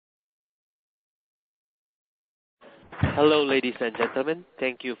Hello, ladies and gentlemen.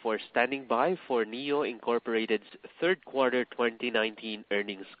 Thank you for standing by for NIO Incorporated's third quarter 2019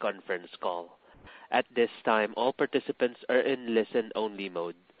 earnings conference call. At this time, all participants are in listen-only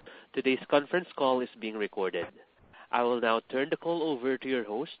mode. Today's conference call is being recorded. I will now turn the call over to your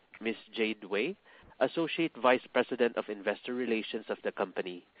host, Ms. Jade Wei, Associate Vice President of Investor Relations of the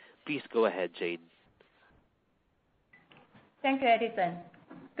company. Please go ahead, Jade. Thank you, Edison.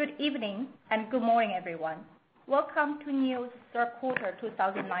 Good evening and good morning, everyone. Welcome to NIO's third quarter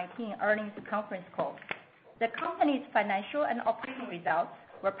 2019 earnings conference call. The company's financial and operating results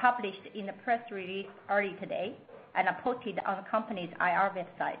were published in the press release early today and are posted on the company's IR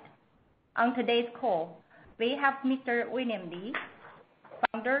website. On today's call, we have Mr. William Li,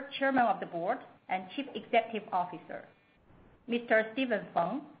 Founder, Chairman of the Board, and Chief Executive Officer, Mr. Stephen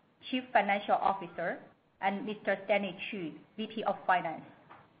Feng, Chief Financial Officer, and Mr. Stanley Qu, VP of Finance.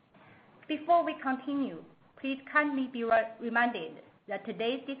 Before we continue, please kindly be reminded that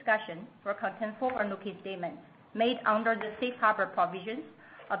today's discussion will contain forward-looking statements made under the Safe Harbor provisions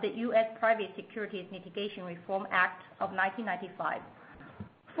of the U.S. Private Securities Litigation Reform Act of 1995.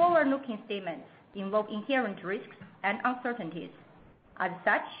 Forward-looking statements involve inherent risks and uncertainties. As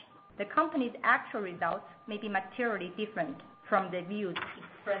such, the company's actual results may be materially different from the views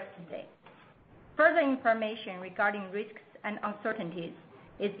expressed today. Further information regarding risks and uncertainties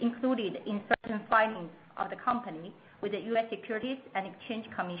is included in certain filings of the company with the U.S. Securities and Exchange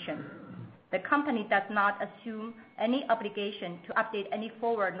Commission. The company does not assume any obligation to update any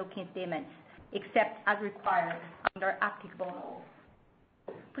forward-looking statements except as required under applicable law.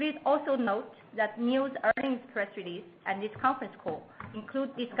 Please also note that NIO's earnings press release and this conference call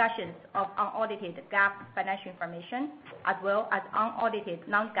include discussions of unaudited GAAP financial information as well as unaudited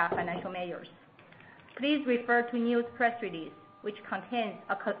non-GAAP financial measures. Please refer to NIO's press release, which contains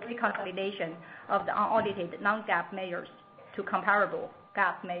a reconciliation of the unaudited non-GAAP measures to comparable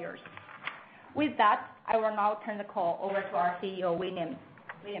GAAP measures. With that, I will now turn the call over to our CEO, William.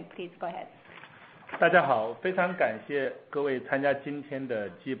 William, please go ahead. 大家好，非常感谢各位参加今天的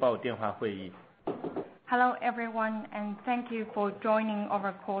季报电话会议。Hello everyone, and thank you for joining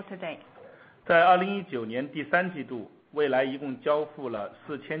our call today. 在2019年第三季度，蔚来一共交付了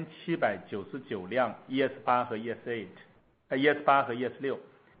4799辆 ES8 和 ES8 和 ES6，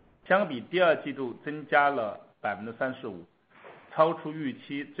 相比第二季度增加了 35%， 超出预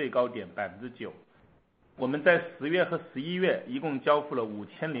期最高点 9%。 我们在10月和11月一共交付了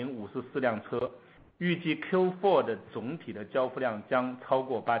5054辆车，预计 Q4 的总体的交付量将超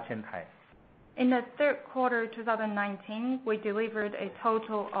过8000台。In the third quarter 2019, we delivered a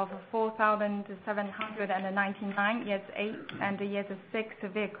total of 4,799 ES8 and ES6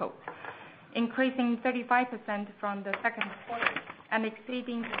 vehicles, increasing 35% from the second quarter and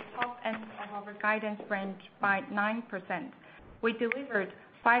exceeding the top end of our guidance range by 9%. We delivered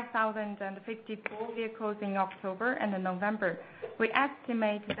 5,054 vehicles in October and November. We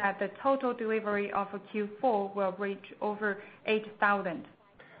estimate that the total delivery of Q4 will reach over 8,000.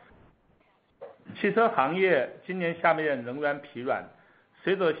 汽车行业今年下半年仍然疲软，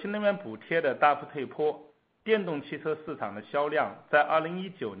随着新能源补贴的大幅退坡，电动汽车市场的销量在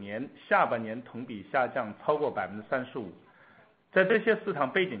2019年下半年同比下降超过 35%。 在这些市场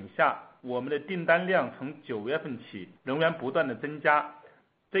背景下，我们的订单量从9月份起仍然不断的增加，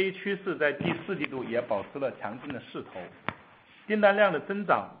这一趋势在第四季度也保持了强劲的势头。订单量的增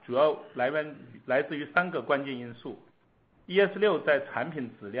长主要来自于3个关键因素。ES6 在产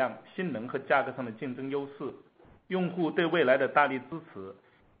品质量、性能和价格上的竞争优势，用户对蔚来的大力支持，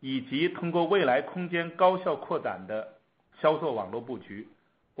以及通过蔚来空间高效扩展的销售网络布局。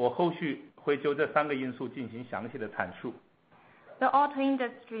我后续会就这3个因素进行详细的阐述。The auto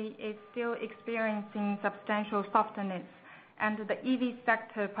industry is still experiencing substantial softness, and the EV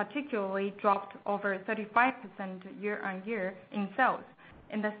sector particularly dropped over 35% year-on-year in sales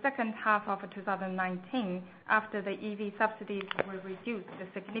in the second half of 2019 after the EV subsidies were reduced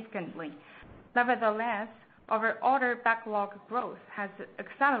significantly. Nevertheless, our order backlog growth has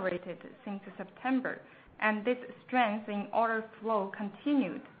accelerated since September, and this strength in order flow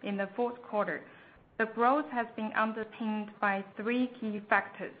continued in the fourth quarter. The growth has been underpinned by 3 key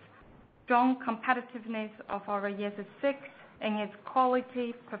factors: strong competitiveness of our ES6 in its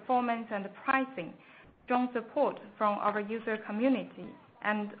quality, performance, and pricing, strong support from our user community,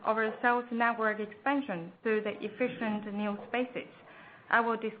 and our sales network expansion through the efficient new spaces. I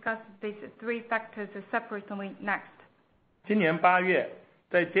will discuss these 3 factors separately next. 今年8月，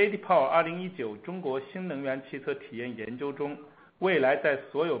在 J.D. Power 2019中国新能源汽车体验研究中，蔚来在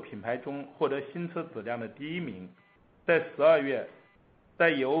所有品牌中获得新车质量的第1名。在12月，在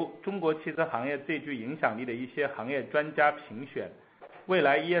由中国汽车行业最具影响力的一些行业专家评选，蔚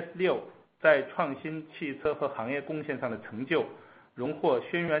来 ES6 在创新汽车和行业贡献上的成就，荣获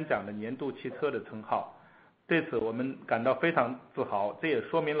轩辕奖的年度汽车的称号。对此我们感到非常自豪，这也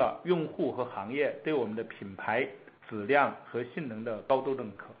说明了用户和行业对我们的品牌、质量和性能的高度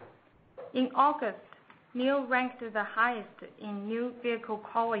认可。In August, NIO ranked the highest in new vehicle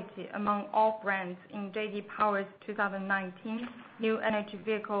quality among all brands in J.D. Power's 2019 New Energy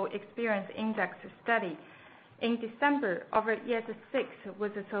Vehicle Experience Index study. In December, our ES6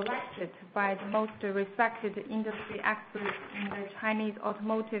 was selected by the most respected industry experts in the Chinese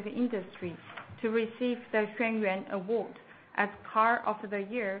automotive industry to receive the Xuanyuan Award as Car of the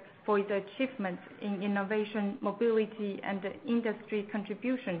Year for its achievements in innovation, mobility, and industry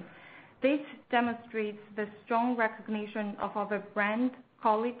contribution. This demonstrates the strong recognition of our brand,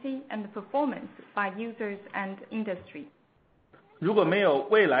 quality, and performance by users and industry. 如果没有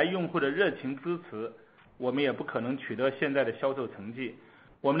蔚来用户的热情支持，我们也不可能取得现在的销售成绩。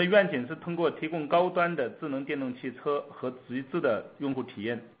我们的愿景是通过提供高端的智能电动汽车和极致的用户体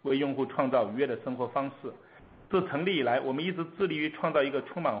验，为用户创造愉悦的生活方式。自成立以来，我们一直致力于创造一个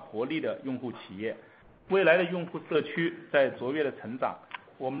充满活力的用户企业。蔚来的用户社区在卓越的成长，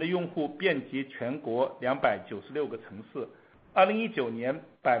我们的用户遍及全国296个城市。2019年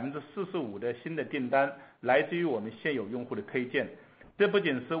，45%的新的订单来自于我们现有用户的推荐。这不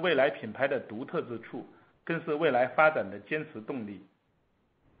仅是蔚来品牌的独特之处，更是蔚来发展的坚实动力。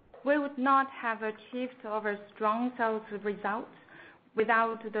We would not have achieved our strong sales results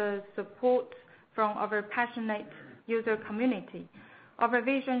without the support from our passionate user community. Our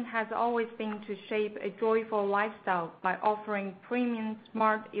vision has always been to shape a joyful lifestyle by offering premium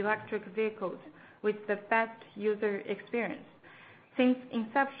smart electric vehicles with the best user experience. Since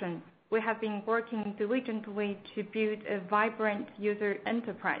inception, we have been working diligently to build a vibrant user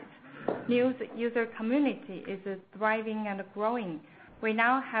enterprise. NIO's user community is thriving and growing. We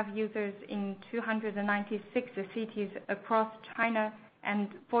now have users in 296 cities across China, and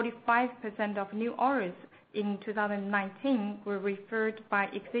 45% of new orders in 2019 were referred by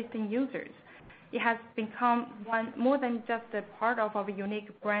existing users. It has become more than just a part of our unique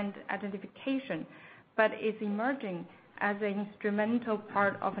brand identification, but is emerging as an instrumental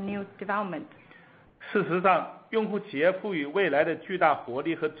part of NIO's development. 事实上，用户企业赋予蔚来的巨大活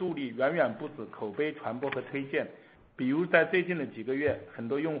力和助力远远不止口碑传播和推荐。比如在最近的几个月，很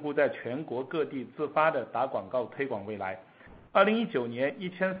多用户在全国各地自发地打广告推广蔚来。2019年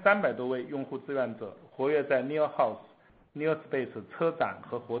，1300多位用户志愿者活跃在 NIO House、NIO Space 车展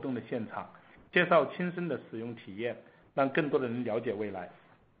和活动的现场，介绍亲身的使用体验，让更多的人了解蔚来。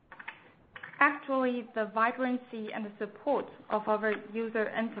Actually, the vibrancy and support of our user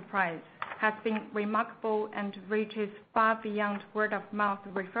enterprise has been remarkable and reaches far beyond word-of-mouth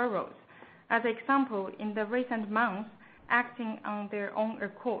referrals. As an example, in the recent months, acting on their own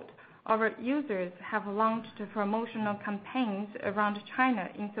accord, our users have launched promotional campaigns around China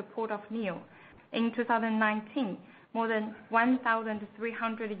in support of NIO. In 2019, more than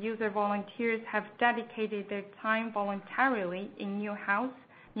 1,300 user volunteers have dedicated their time voluntarily in NIO House,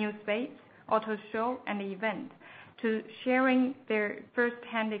 NIO Space, Auto Show, and event to sharing their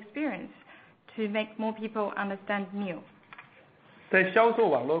first-hand experience to make more people understand NIO. 在销售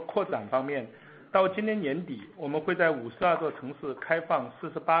网络扩展方面，到今年年底，我们会在52座城市开放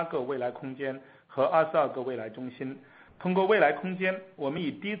48个蔚来空间和22个蔚来中心。通过蔚来空间，我们以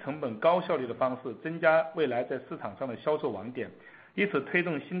低成本高效率的方式增加蔚来在市场上的销售网点，以此推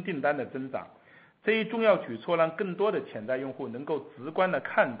动新订单的增长。这一重要举措让更多的潜在用户能够直观地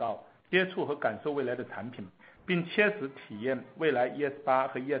看到、接触和感受蔚来的产品，并切实体验蔚来 ES8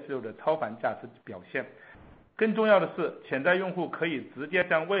 和 ES6 的超凡价值表现。更重要的是，潜在用户可以直接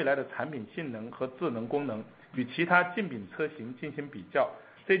将蔚来的产品性能和智能功能与其他竞品车型进行比较，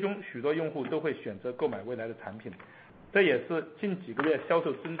最终许多用户都会选择购买蔚来的产品，这也是近几个月销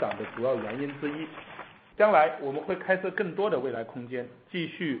售增长的主要原因之一。将来我们会开设更多的蔚来空间，继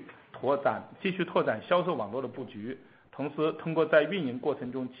续拓展销售网络的布局，同时通过在运营过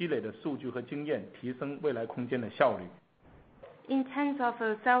程中积累的数据和经验，提升蔚来空间的效率。In terms of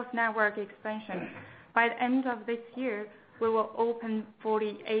sales network expansion, by the end of this year, we will open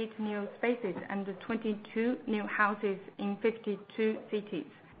 48 new spaces and 22 new houses in 52 cities.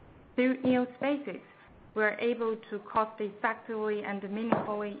 Through new spaces, we are able to cost-effectively and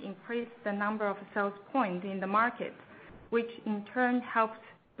meaningfully increase the number of sales points in the market, which in turn helps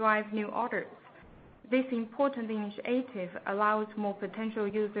drive new orders. This important initiative allows more potential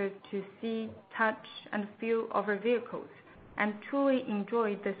users to see, touch, and feel our vehicles, and truly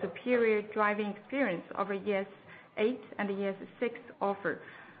enjoy the superior driving experience of ES ES8 and ES6 offer.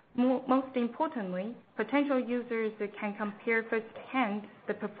 Most importantly, potential users can compare firsthand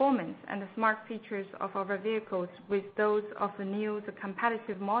the performance and the smart features of our vehicles with those of the NIO's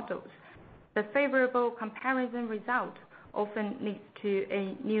competitive models. The favorable comparison result often leads to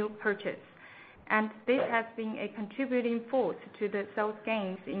a new purchase, and this has been a contributing force to the sales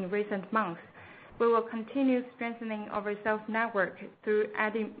gains in recent months. We will continue strengthening our sales network through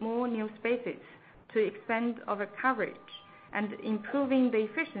adding more new spaces to expand our coverage and improving the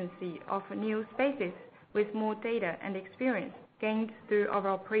efficiency of new spaces with more data and experience gained through our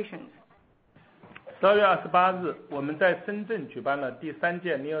operations. 12月28日，我们在深圳举办了第3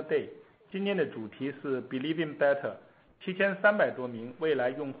届 NIO Day， 今年的主题是 Believing Better， 7300多名未来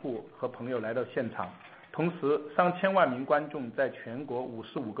用户和朋友来到现场，同时上千万名观众在全国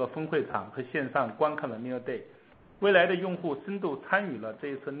55个分会场和线上观看了 NIO Day。未来的用户深度参与了这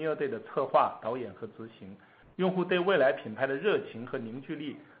一次 NIO Day 的策划、导演和执行。用户对未来品牌的热情和凝聚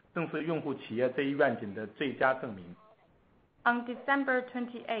力，正是用户企业这一愿景的最佳证明。On December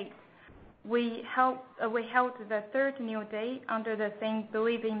 28th, we held the third NIO Day under the theme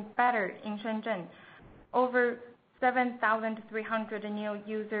Believing Better in Shenzhen. Over 7,300 NIO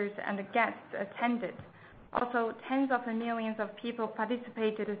users and guests attended. Also, tens of millions of people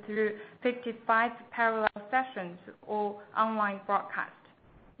participated through 55 parallel sessions or online broadcasts.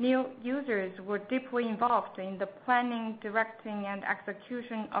 NIO users were deeply involved in the planning, directing, and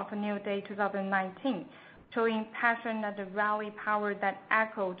execution of NIO Day 2019, showing passion and rally power that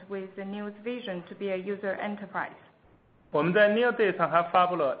echoed with the NIO's vision to be a user enterprise. 我们在 NIO Day 上还发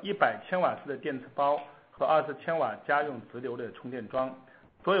布了100千瓦时的电池包和20千瓦家用直流的充电桩，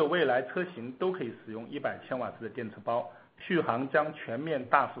所有未来车型都可以使用100千瓦时的电池包，续航将全面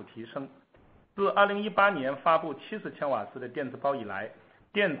大幅提升。自2018年发布70千瓦时的电池包以来，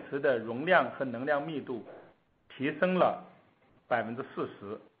电池的容量和能量密度提升了40%。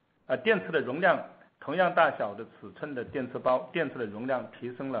电池的容量同样大小的尺寸的电池包，电池的容量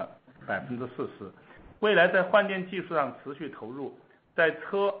提升了40%。未来在换电技术上持续投入，在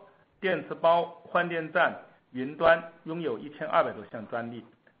车、电池包、换电站、云端拥有1200多项专利，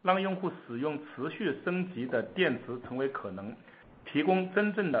让用户使用持续升级的电池成为可能，提供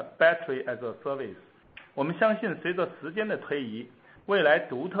真正的 Battery as a Service。我们相信，随着时间的推移，未来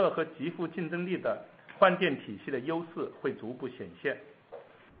独特和极富竞争力的换电体系的优势会逐步显现。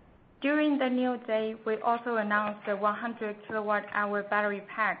During the NIO Day, we also announced the 100 kilowatt-hour battery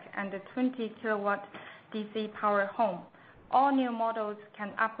pack and the 20 kilowatt DC power home. All new models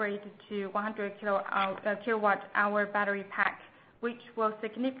can upgrade to 100 kilowatt-hour battery pack, which will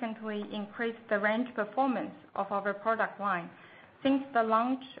significantly increase the range performance of our product line. Since the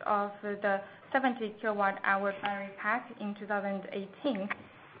launch of the 70 kilowatt-hour battery pack in 2018,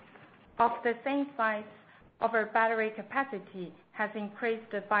 of the same size, our battery capacity has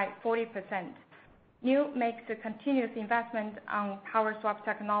increased by 40%. NIO makes a continuous investment on power swap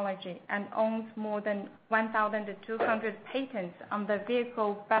technology and owns more than 1,200 patents on the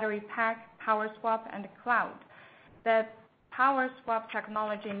vehicle battery pack, power swap, and cloud. The power swap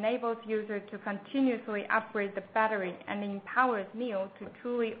technology enables users to continuously upgrade the battery and empowers NIO to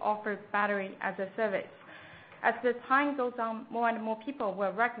truly offer battery as a service. As the time goes on, more and more people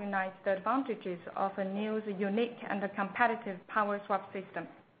will recognize the advantages of NIO's unique and competitive power swap system.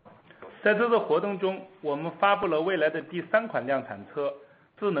 在这次活动中，我们发布了未来的第3款量产车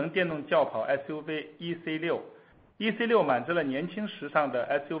——智能电动轿跑 SUV EC6。EC6 满足了年轻时尚的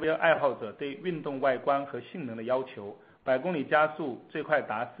SUV 爱好者对运动外观和性能的要求，100公里加速最快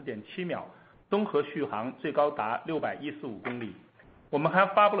达 4.7 秒，综合续航最高达615公里。我们还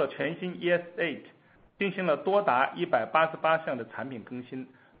发布了全新 ES8， 进行了多达188项的产品更新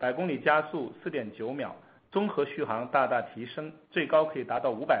，100公里加速 4.9 秒，综合续航大大提升，最高可以达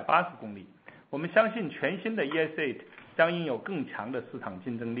到580公里。我们相信全新的 ES8 将拥有更强的市场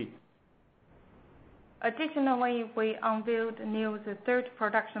竞争力。Additionally, we unveiled NIO's third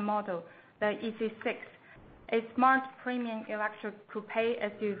production model, the EC6, a smart premium electric coupe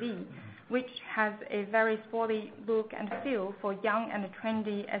SUV, which has a very sporty look and feel for young and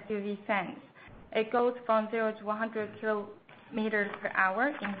trendy SUV fans. It goes from 0 to 100 kilometers per hour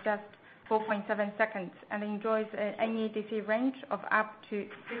in just 4.7 seconds and enjoys an NEDC range of up to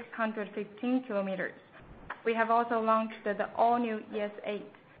 615 kilometers. We have also launched the all-new ES8.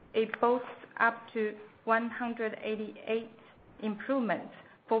 It boasts up to 188 improvements,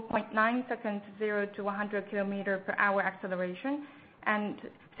 4.9 seconds 0 to 100 kilometer per hour acceleration, and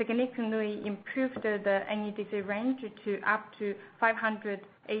significantly improved the NEDC range to up to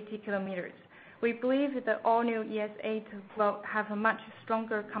 580 kilometers. We believe the all-new ES8 will have a much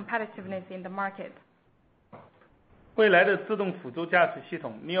stronger competitiveness in the market. 未来的自动辅助驾驶系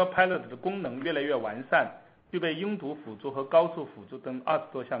统 NIO Pilot 的功能越来越完善，具备拥堵辅助和高速辅助等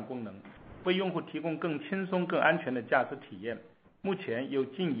20多项功能，为用户提供更轻松、更安全的驾驶体验。目前有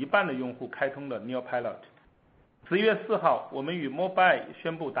近一半的用户开通了 NIO Pilot。11月4号，我们与 Mobile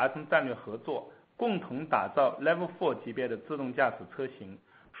宣布达成战略合作，共同打造 Level 4级别的自动驾驶车型。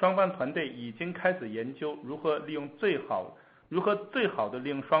双方团队已经开始研究如何最好的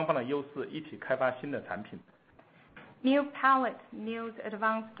利用双方的优势，一起开发新的产品。NIO Pilot, NIO's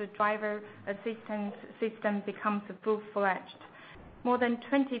advanced driver assistance system becomes full-fledged. More than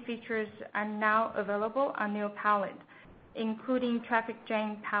 20 features are now available on NIO Pilot, including traffic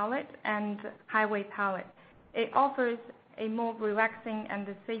jam pilot and highway pilot. It offers a more relaxing and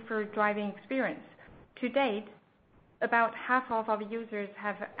safer driving experience. To date, about half of our users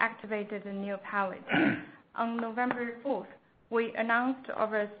have activated the NIO Pilot. On November 4th, we announced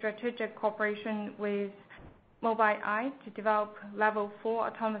our strategic cooperation with Mobileye to develop Level 4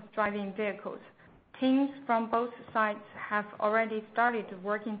 autonomous driving vehicles. Teams from both sides have already started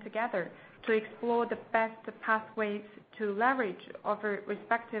working together to explore the best pathways to leverage our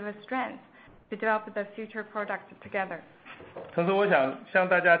respective strengths to develop the future product together. 同时，我想向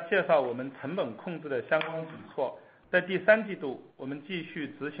大家介绍我们成本控制的相关举措。在第3季度，我们继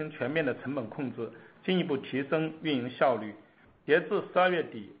续执行全面的成本控制，进一步提升运营效率。截至12月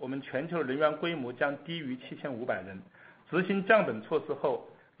底，我们全球人员规模将低于7500人。执行降本措施后，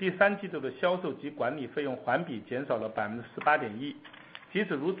第3季度的销售及管理费用环比减少了18.1%。即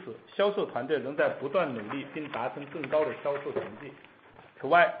使如此，销售团队仍在不断努力，并达成更高的销售成绩。此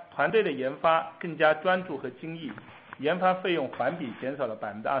外，团队的研发更加专注和精益，研发费用环比减少了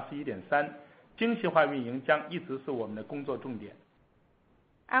21.3%。精细化运营将一直是我们的工作重点。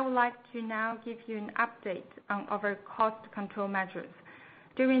I would like to now give you an update on our cost control measures.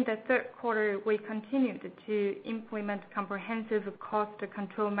 During the third quarter, we continued to implement comprehensive cost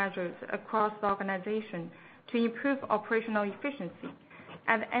control measures across the organization to improve operational efficiency.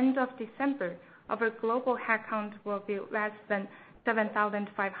 At the end of December, our global headcount will be less than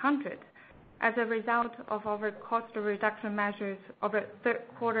 7,500. As a result of our cost reduction measures, our third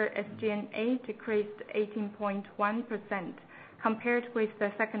quarter SG&A decreased 18.1% compared with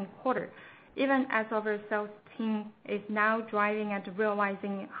the second quarter, even as our sales team is now driving and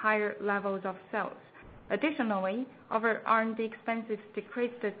realizing higher levels of sales. Additionally, our R&D expenses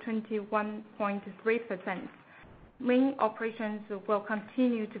decreased 21.3%. Lean operations will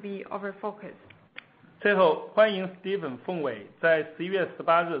continue to be our focus. 最后，欢迎 Steven 凤伟在11月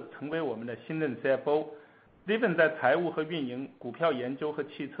18日成为我们的新任 CFO。Steven 在财务和运营、股票研究和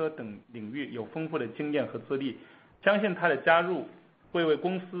汽车等领域有丰富的经验和资历，相信他的加入会为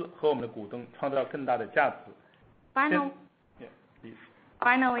公司和我们的股东创造更大的价值。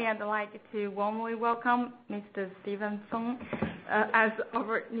Finally, I'd like to warmly welcome Mr. Steven Feng as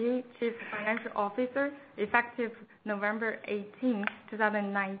our new Chief Financial Officer, effective November 18,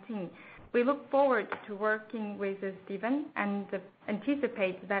 2019. We look forward to working with Steven and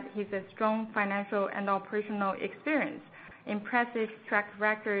anticipate that his strong financial and operational experience, impressive track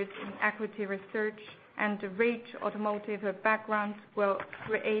record in equity research, and rich automotive background will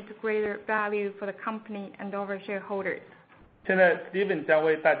create greater value for the company and our shareholders. 现在 Steven 将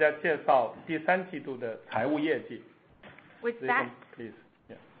为大家介绍第3季度的财务业绩。With that, please.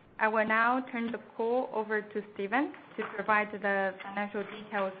 I will now turn the call over to Steven to provide the financial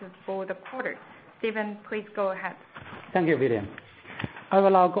details for the quarter. Steven, please go ahead. Thank you, William. I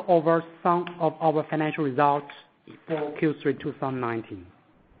will now go over some of our financial results for Q3 2019.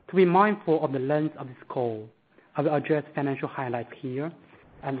 To be mindful of the length of this call, I will address financial highlights here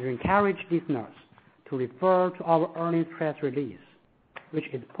and encourage listeners to refer to our earnings press release, which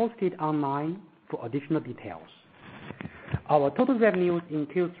is posted online for additional details. Our total revenues in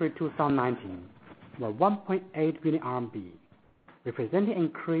Q3 2019 were 1.8 billion RMB, representing an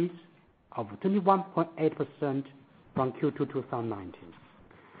increase of 21.8% from Q2 2019.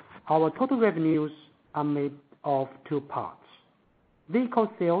 Our total revenues are made of two parts: vehicle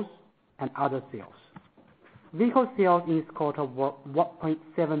sales and other sales. Vehicle sales in this quarter were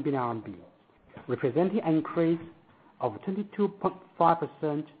 1.7 billion RMB, representing an increase of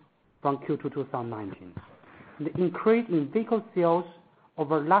 22.5% from Q2 2019. The increase in vehicle sales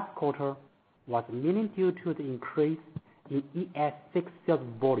over last quarter was mainly due to the increase in ES6 sales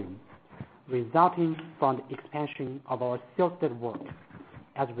volume, resulting from the expansion of our sales network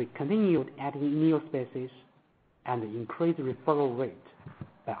as we continued adding NIO spaces and the increased referral rate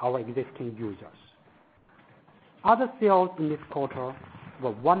by our existing users. Other sales in this quarter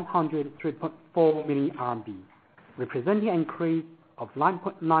were 103.4 million RMB, representing an increase of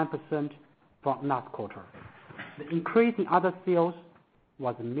 9.9% from last quarter. The increase in other sales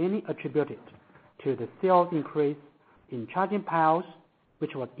was mainly attributed to the sales increase in charging piles,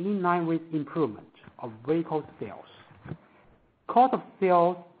 which was in line with improvement of vehicle sales. Cost of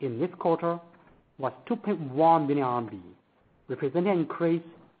sales in this quarter was 2.1 billion RMB, representing an increase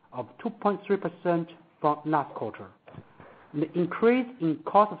of 2.3% from last quarter. The increase in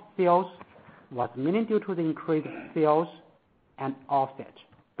cost of sales was mainly due to the increase of sales and offset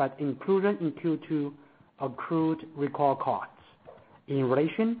by the inclusion in Q2 accrued recall costs in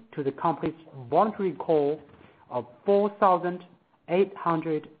relation to the company's voluntary recall of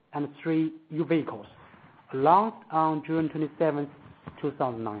 4,803 new vehicles launched on June 27,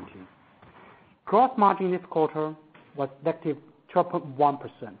 2019. Gross margin this quarter was negative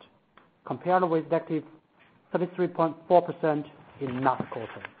 12.1%, compared with negative 33.4% in last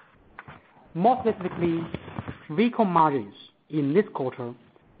quarter. More specifically, vehicle margins in this quarter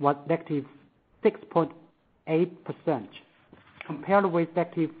was negative 6.8%, compared with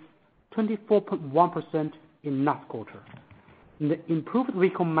negative 24.1% in last quarter. The improved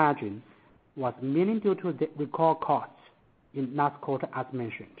vehicle margin was mainly due to the recall costs in last quarter as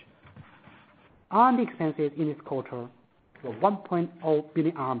mentioned. R&D expenses in this quarter were 1.0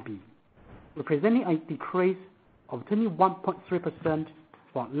 billion RMB, representing a decrease of 21.3%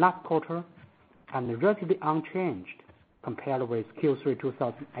 from last quarter and relatively unchanged compared with Q3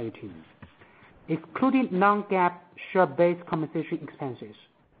 2018. Excluding non-GAAP share-based compensation expenses,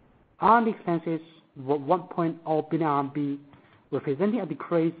 R&D expenses were 1.0 billion RMB, representing a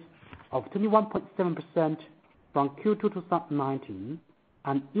decrease of 21.7% from Q2 2019,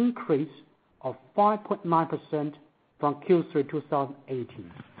 an increase of 5.9% from Q3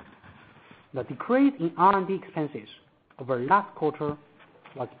 2018. The decrease in R&D expenses over last quarter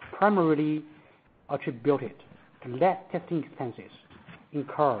was primarily attributed to less testing expenses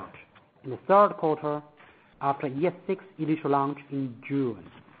incurred in the third quarter after ES6 initial launch in June.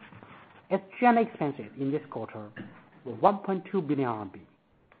 SG&A expenses in this quarter were 1.2 billion RMB,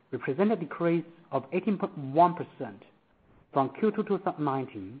 representing a decrease of 18.1% from Q2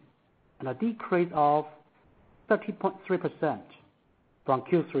 2019 and a decrease of 30.3% from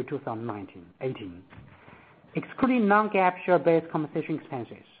Q3 2018. Excluding non-GAAP share-based compensation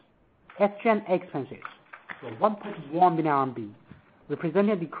expenses, SG&A expenses were 1.1 billion RMB,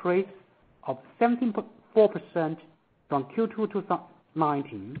 representing a decrease of 17.4% from Q2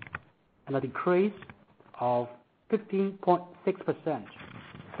 2019 and a decrease of 15.6%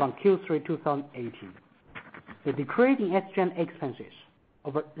 from Q3 2018. The decrease in SG&A expenses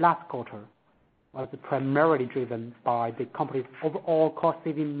over last quarter was primarily driven by the company's overall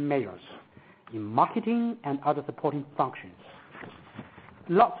cost-saving measures in marketing and other supporting functions.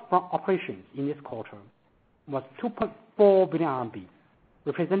 Loss from operations in this quarter was 2.4 billion RMB,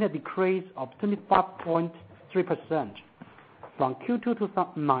 representing a decrease of 25.3% from Q2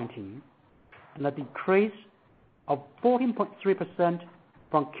 2019 and a decrease of 14.3%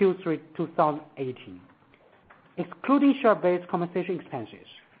 from Q3 2018. Excluding share-based compensation expenses,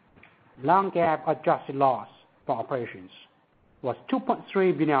 non-GAAP adjusted loss for operations was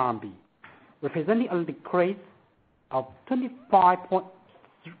 2.3 billion RMB, representing a decrease of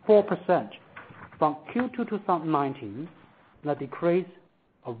 25.4% from Q2 2019 and a decrease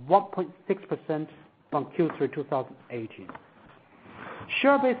of 1.6% from Q3 2018.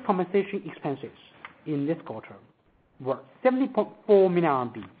 Share-based compensation expenses in this quarter were 70.4 million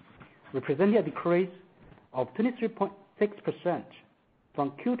RMB, representing a decrease of 23.6%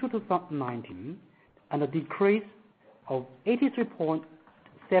 from Q2 2019 and a decrease of 83.7%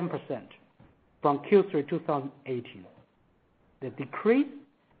 from Q3 2018. The decrease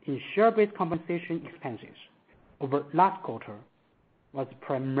in share-based compensation expenses over last quarter was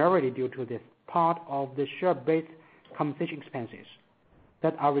primarily due to this part of the share-based compensation expenses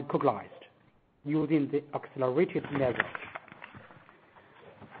that are recognized using the accelerated method.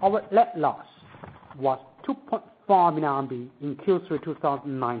 Our net loss was 2.5 million RMB in Q3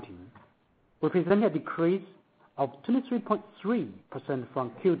 2019, representing a decrease of 23.3%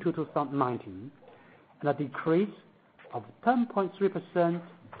 from Q2 2019 and a decrease of 10.3%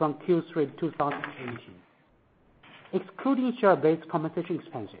 from Q3 2018. Excluding share-based compensation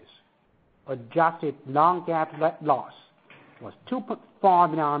expenses, adjusted non-GAAP net loss was 2.5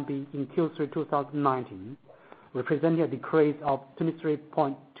 million RMB in Q3 2019, representing a decrease of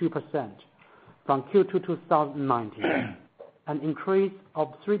 23.2% from Q2 2019, an increase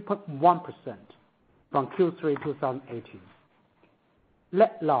of 3.1% from Q3 2018.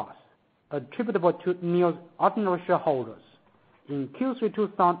 Net loss attributable to NIO's ordinary shareholders in Q3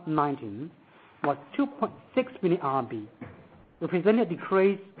 2019 was 2.6 billion RMB, representing a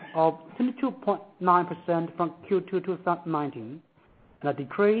decrease of 22.9% from Q2 2019 and a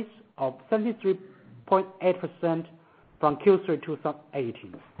decrease of 73.8% from Q3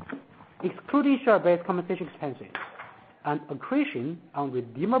 2018. Excluding share-based compensation expenses and accretion on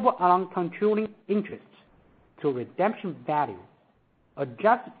redeemable non-controlling interests to redemption value,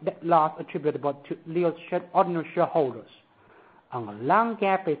 adjusted net loss attributable to NIO's ordinary shareholders on a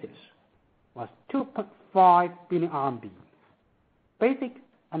non-GAAP basis was 2.5 billion RMB. Basic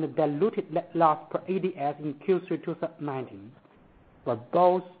and diluted net loss per ADS in Q3 2019 were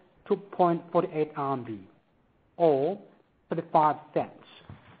both 2.48 RMB or 35 cents.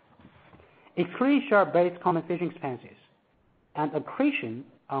 Excluding share-based compensation expenses and accretion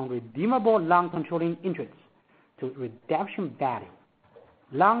on redeemable non-controlling interests to redemption value,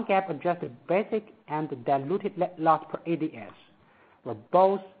 non-GAAP adjusted basic and diluted net loss per ADS were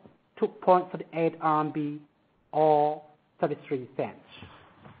both 2.48 RMB or 33 cents.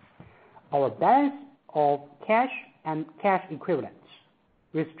 Our balance of cash and cash equivalents,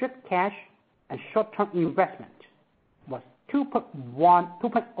 restricted cash and short-term investment was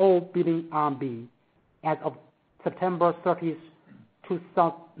 2.0 billion RMB as of September 30th,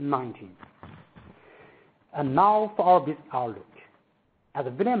 2019. And now for our business outlook. As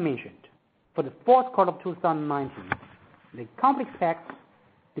William mentioned, for the fourth quarter of 2019, the company expects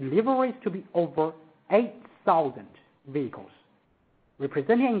deliveries to be over 8,000 vehicles,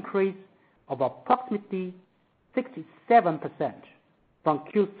 representing an increase of approximately 67% from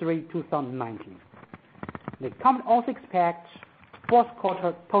Q3 2019. The company also expects fourth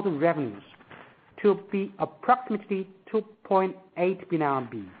quarter total revenues to be approximately 2.8 billion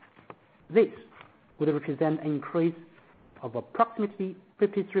RMB. This would represent an increase of approximately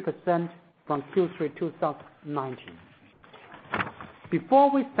 53% from Q3 2019.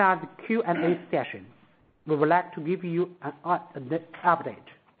 Before we start the Q&A session, we would like to give you an update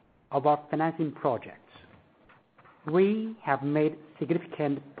of our financing projects. We have made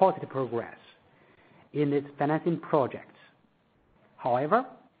significant positive progress in these financing projects. However,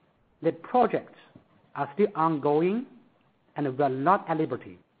 the projects are still ongoing and we are not at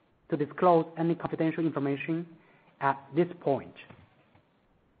liberty to disclose any confidential information at this point.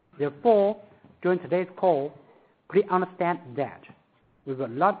 Therefore, during today's call, please understand that we will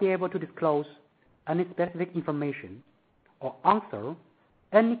not be able to disclose any specific information or answer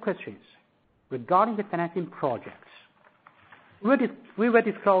any questions regarding the financing projects. We will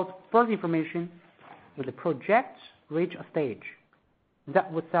disclose further information when the projects reach a stage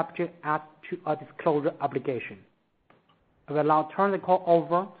that would subject us to a disclosure obligation. I will now turn the call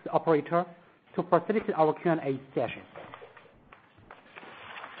over to the operator to facilitate our Q&A session.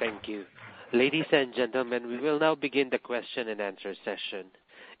 Thank you. Ladies and gentlemen, we will now begin the question and answer session.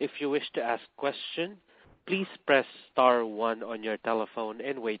 If you wish to ask a question, please press star 1 on your telephone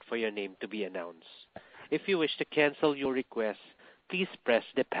and wait for your name to be announced. If you wish to cancel your request, please press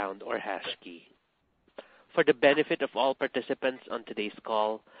the pound or hash key. For the benefit of all participants on today's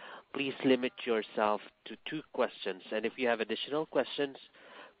call, please limit yourself to 2 questions, and if you have additional questions,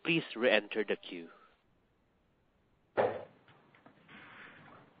 please re-enter the queue.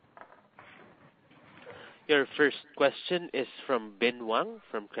 Your first question is from Bin Wang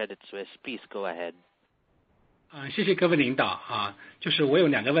from Credit Suisse. Please go ahead. 谢谢各位领导啊，就是我有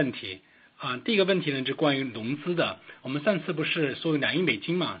2个问题啊。第一个问题呢，就关于融资的。我们上次不是说有2亿美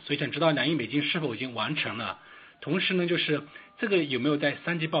金嘛，所以想知道2亿美金是否已经完成了。同时呢，就是这个有没有在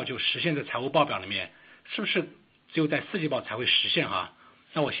3季报就实现在财务报表里面，是不是只有在4季报才会实现啊？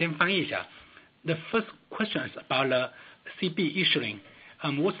那我先翻译一下。The first question is about the CB issuing.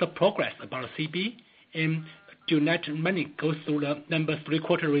 What's the progress about the CB? And do net money go through the number 3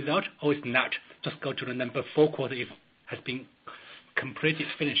 quarter result, or is not just go to the number 4 quarter if has been completed,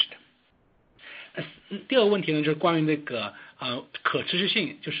 finished? 第二个问题呢，就是关于那个可持续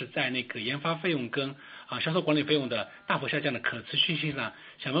性，就是在那个研发费用跟销售管理费用的大幅下降的可持续性上，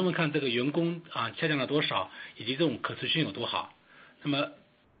想问问看这个员工下降了多少，以及这种可持续性有多好。那么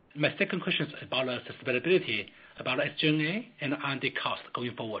my second question is about the sustainability, about SG&A and R&D cost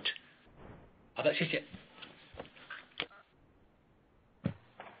going forward. 好的，谢谢。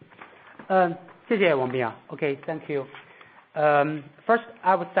谢谢王斌啊。Okay, thank you. First,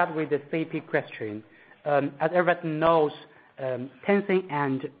 I will start with the CP question. As everybody knows, Tencent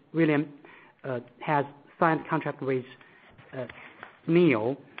and William has signed contract with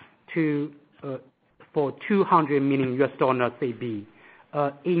NIO for $200 million CB.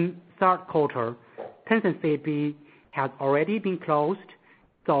 In third quarter, Tencent CB has already been closed,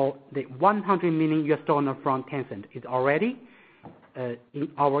 so the $100 million from Tencent is already in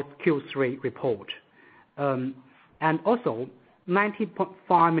our Q3 report. And also,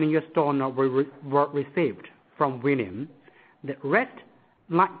 $90.5 million were received from William. The rest,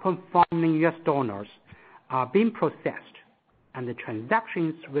 $9.5 million are being processed, and the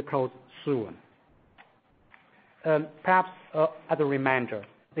transactions will close soon. Perhaps as a reminder,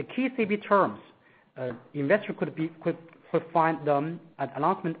 the key CB terms, investor could find them at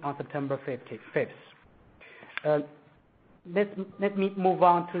announcement on September 5th. Let me move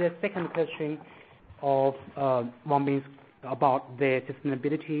on to the second question of Wang Bing's about the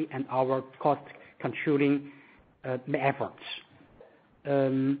sustainability and our cost controlling efforts.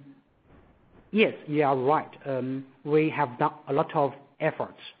 Yes, you are right. We have done a lot of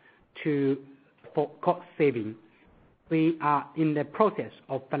efforts for cost saving. We are in the process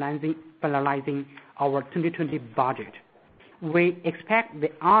of finalizing our 2020 budget. We expect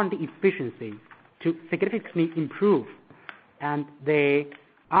the R&D efficiency to significantly improve and the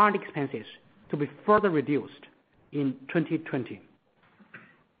R&D expenses to be further reduced in 2020.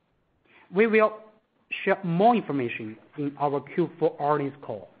 We will share more information in our Q4 earnings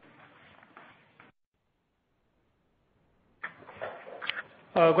call.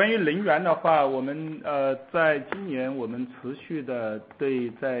 关于人员的话，我们在今年我们持续的对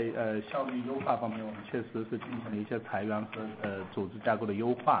在效率优化方面，我们确实是进行了一些裁员和组织架构的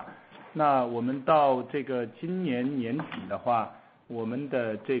优化。那我们到这个今年年底的话，我们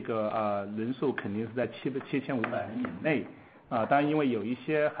的这个人数肯定是在7500人以内当然因为有一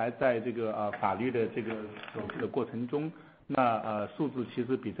些还在这个法律的这个手续的过程中，那数字其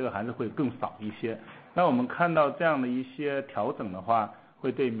实比这个还是会更少一些。那我们看到这样的一些调整的话，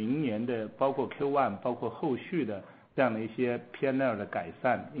会对明年的包括 Q1 包括后续的这样的一些 P&L 的改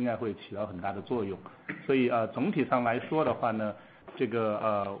善应该会起到很大的作用。所以总体上来说的话呢，这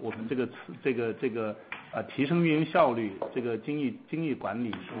个我们这个提升运营效率，这个精益管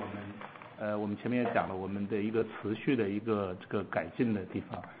理是我们前面也讲了我们的一个持续的一个这个改进的地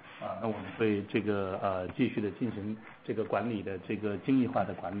方那我们会这个继续的进行这个管理的这个精益化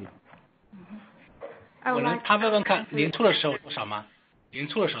的管理。他问问看年初的时候多少吗？年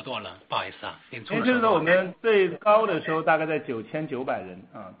初的时候多少人？不好意思年初的时候我们最高的时候大概在9900人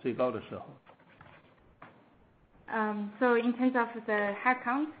最高的时候。So in terms of the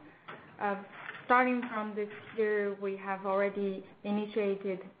headcount, starting from this year, we have already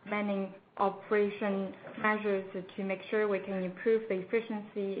initiated many operation measures to make sure we can improve the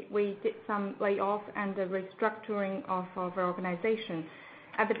efficiency. We did some layoffs and the restructuring of our organization.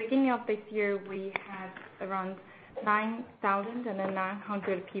 At the beginning of this year, we had around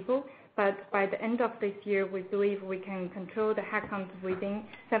 9,900 people, but by the end of this year, we believe we can control the headcount within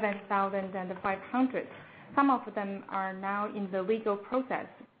 7,500. Some of them are now in the legal process,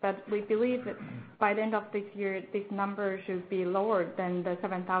 but we believe that by the end of this year, this number should be lower than the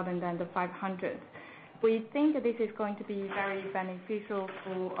 7,500. We think this is going to be very beneficial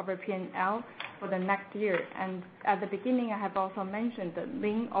for our P&L for the next year. And at the beginning, I have also mentioned that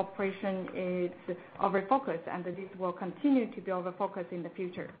lean operation is our focus, and this will continue to be our focus in the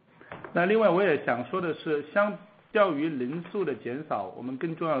future. 那另外我也想说的是，相较于人数的减少，我们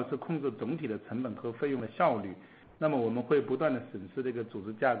更重要的是控制总体的成本和费用的效率。那么我们会不断的审视这个组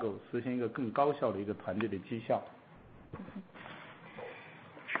织架构，实现一个更高效的一个团队的绩效。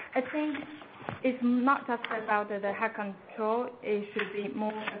I think it's not just about the head control, it should be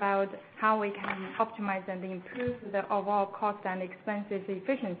more about how we can optimize and improve the overall cost and expenses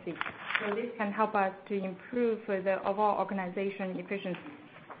efficiency. So this can help us to improve the overall organization efficiency.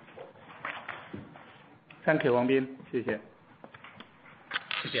 Thank you, 王斌，谢谢。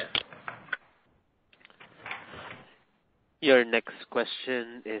谢谢。Your next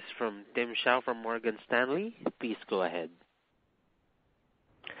question is from Tim Xiao from Morgan Stanley. Please go ahead.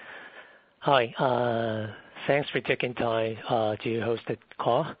 Hi, thanks for taking time to host the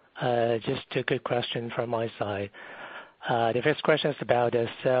call. Just a quick question from my side. The first question is about the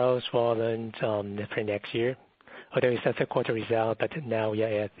sales volume for next year. Although it's a third quarter result, but now we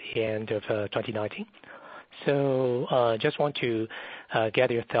are at the end of 2019. So just want to get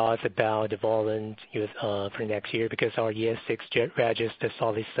your thoughts about the volume for next year, because our ES6 registered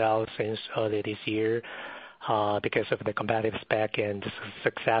solid sales since early this year because of the competitive spec and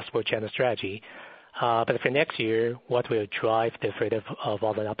successful channel strategy. But for next year, what will drive the further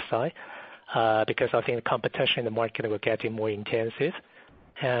volume upside? Because I think the competition in the market will get more intensive.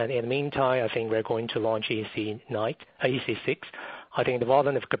 And in the meantime, I think we're going to launch EC6. I think the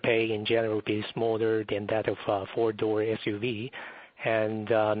volume of coupe in general will be smaller than that of four-door SUV.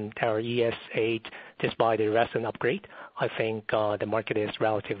 And our ES8, despite the recent upgrade, I think the market is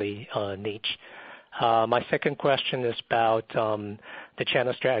relatively niche. My second question is about the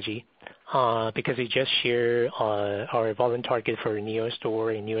channel strategy. because you just shared our volume target for NIO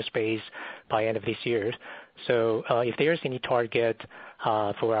Store and NIO Space by end of this year. So if there's any target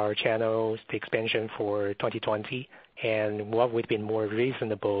for our channels, the expansion for 2020, and what would be more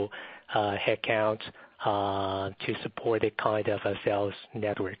reasonable headcount to support a kind of a sales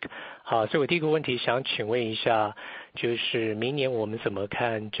network. 所以我第一个问题想请问一下，就是明年我们怎么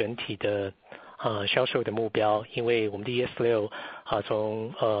看整体的销售的目标？因为我们的 ES6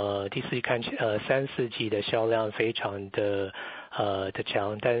 从第四季看3、4季的销量非常的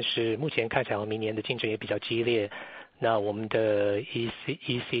强，但是目前看起来明年的竞争也比较激烈。那我们的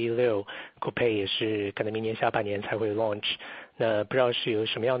EC6 Coupe 也是可能明年下半年才会 launch， 那不知道是有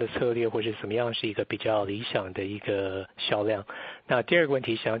什么样的策略，或者怎么样是一个比较理想的一个销量。那第二个问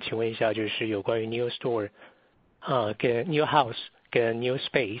题想请问一下，就是有关于 NIO Store 跟 NIO House 跟 NIO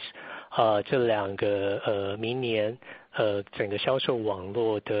Space 这两个明年整个销售网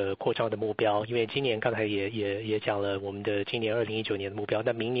络的扩张的目标，因为今年刚才也讲了我们的今年2019年的目标，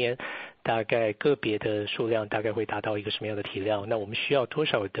那明年大概个别的数量大概会达到一个什么样的体量？那我们需要多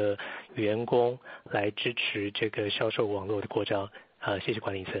少的员工来支持这个销售网络的扩张？谢谢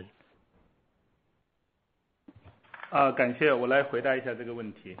管理层。感谢，我来回答一下这个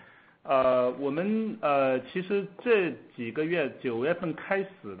问题。我们其实这几个月9月份开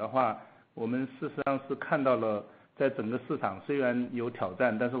始的话，我们事实上是看到了在整个市场虽然有挑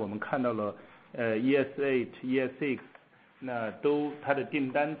战，但是我们看到了ES8、ES6 那它的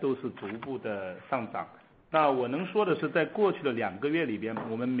订单都是逐步的上涨。那我能说的是，在过去的2个月里边，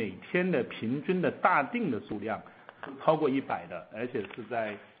我们每天的平均的大订的数量是超过100的，而且是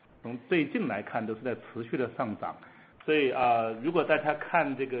在从最近来看都是在持续的上涨。所以如果大家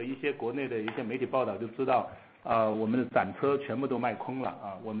看这个一些国内的一些媒体报道就知道，我们的展车全部都卖空了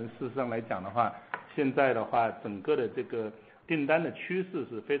啊。我们事实上来讲的话，现在的话整个的这个订单的趋势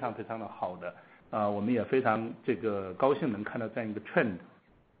是非常非常的好的，我们也非常这个高兴能看到这样一个 trend。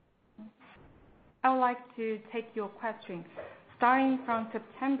 I would like to take your question. Starting from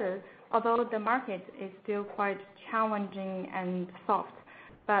September, although the market is still quite challenging and soft,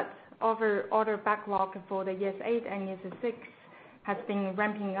 but our order backlog for the ES8 and ES6 has been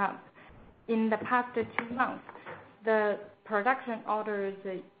ramping up. In the past 2 months, the production orders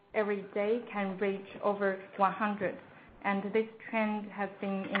every day can reach over 100, and this trend has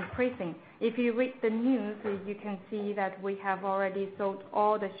been increasing. If you read the news, you can see that we have already sold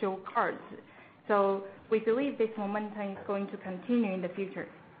all the show cars. So we believe this momentum is going to continue in the future.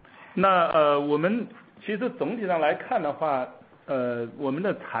 那我们其实总体上来看的话，我们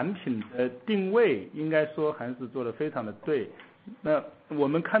的产品的定位应该说还是做得非常的对。那我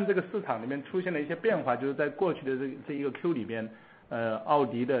们看这个市场里面出现了一些变化，就是在过去的这一个 Q 里边，奥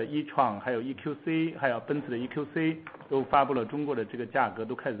迪的 e-tron 还有 EQC 还有奔驰的 EQC 都发布了中国的这个价格，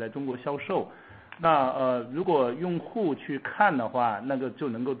都开始在中国销售。那如果用户去看的话，那个就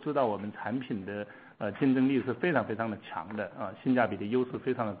能够知道我们产品的竞争力是非常非常的强的啊，性价比的优势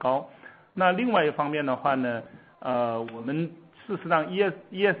非常的高。那另外一方面的话呢，我们事实上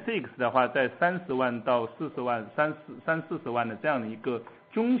ES6 的话，在30万到40万、30-40万的这样的一个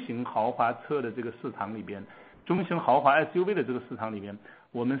中型豪华车的这个市场里边，中型豪华 SUV 的这个市场里边，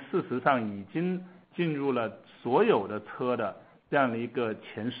我们事实上已经进入了所有的车的这样的一个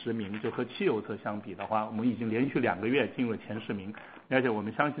前10名，就和汽油车相比的话，我们已经连续2个月进入了前10名，而且我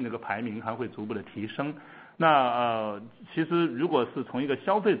们相信这个排名还会逐步的提升。那其实如果是从一个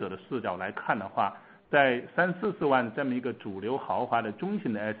消费者的视角来看的话，在30-40万这么一个主流豪华的中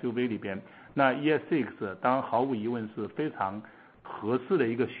型的 SUV 里边，那 ES6 当然毫无疑问是非常合适的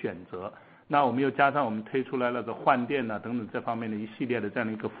一个选择。那我们又加上我们推出来了这换电等等这方面的一系列的这样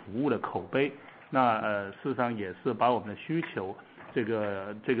的一个服务的口碑，那事实上也是把我们的需求，这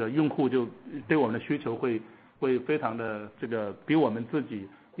个用户就对我们的需求会非常的这个比我们自己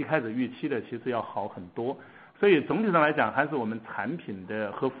一开始预期的其实要好很多。所以总体上来讲，还是我们产品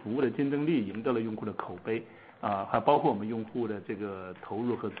的和服务的竞争力赢得了用户的口碑还包括我们用户的这个投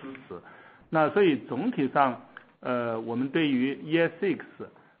入和支持。那所以总体上我们对于 ES6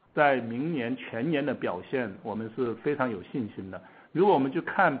 在明年全年的表现我们是非常有信心的。如果我们去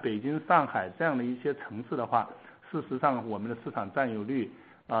看北京、上海这样的一些城市的话，事实上我们的市场占有率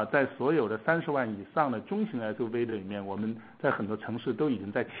在所有的30万以上的中型 SUV 的里面，我们在很多城市都已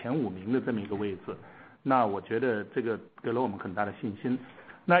经在前5名的这么一个位置。那我觉得这个给了我们很大的信心。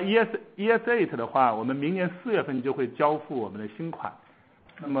那 ES8 的话，我们明年4月份就会交付我们的新款。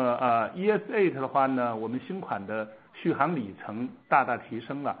那么ES8 的话呢，我们新款的续航里程大大提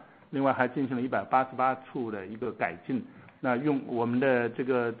升了，另外还进行了188处的一个改进。那我们的这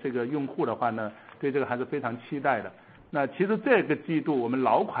个用户的话呢，对这个还是非常期待的。那其实这个季度我们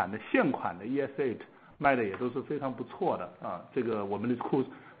老款的现款的 ES8 卖的也都是非常不错的啊，这个我们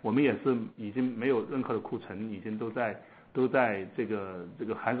也是已经没有任何的库存，已经都在这个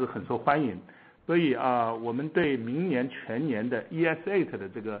还是很受欢迎，所以我们对明年全年的 ES8 的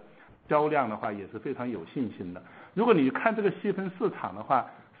这个销量的话也是非常有信心的。如果你看这个细分市场的话，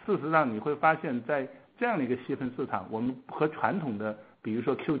事实上你会发现在这样的一个细分市场，我们和传统的比如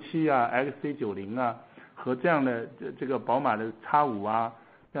说 Q7 啊 XC90 啊和这样的这个宝马的 X5 啊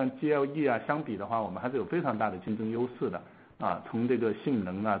像 GLE 啊相比的话，我们还是有非常大的竞争优势的啊，从这个性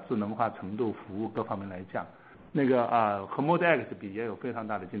能啊智能化程度服务各方面来讲，那个和 Model X 比也有非常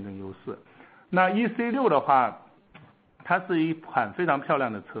大的竞争优势。那 EC6 的话，它是一款非常漂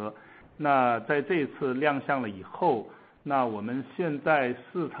亮的车，那在这一次亮相了以后，那我们现在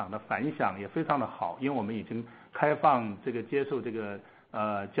市场的反响也非常的好，因为我们已经开放这个接受这个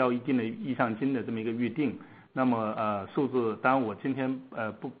交一定的意向金的这么一个预定。那么数字当然我今天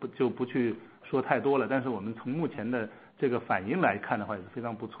不去说太多了，但是我们从目前的这个反应来看的话也是非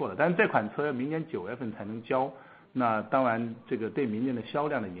常不错的。但是这款车明年9月份才能交，那当然这个对明年的销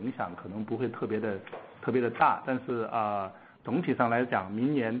量的影响可能不会特别的大，但是总体上来讲，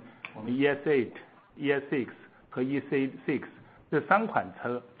明年我们 ES8、ES6 和 EC6 这3款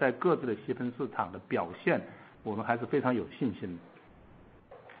车在各自的细分市场的表现，我们还是非常有信心的。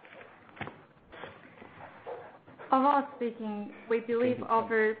Overall speaking, we believe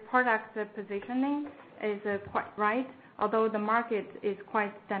our product positioning is quite right, although the market is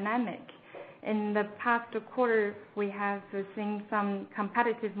quite dynamic. In the past quarter, we have seen some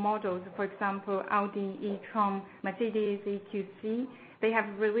competitive models, for example, Audi e-tron, Mercedes EQC. They have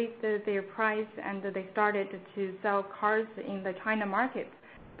released their price and they started to sell cars in the China market.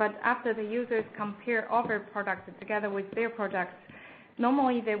 But after the users compare our products together with their products,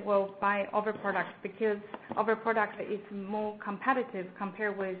 normally they will buy our products because our product is more competitive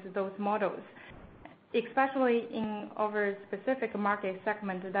compared with those models, especially in our specific market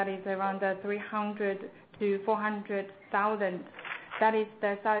segment that is around 300 to 400,000. That is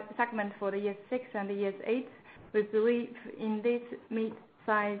the segment for the ES6 and the ES8. We believe in this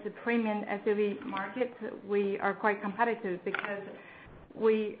mid-size premium SUV market, we are quite competitive because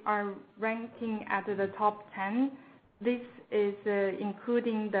we are ranking at the top 10. This is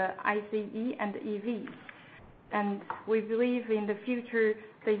including the ICE and EVs. And we believe in the future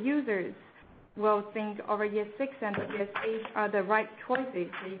the users will think our ES6 and ES8 are the right choices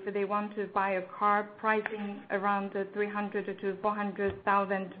if they want to buy a car pricing around the 300 to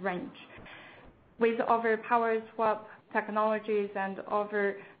 400,000 range. With our power swap technologies and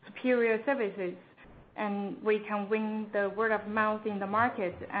our superior services, and we can win the word of mouth in the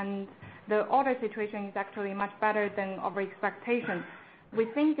market, and the order situation is actually much better than our expectations. We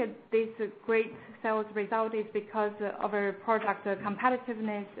think that this great sales result is because of our product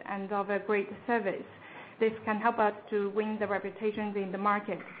competitiveness and of a great service. This can help us to win the reputations in the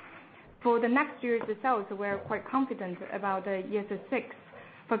market. For the next year's sales, we are quite confident about the ES6.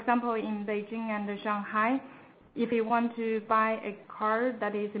 For example, in Beijing and Shanghai, if you want to buy a car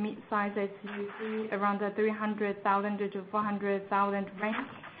that is mid-size SUV around the 300,000 to 400,000 range,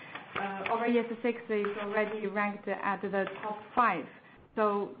 our ES6 is already ranked at the top 5.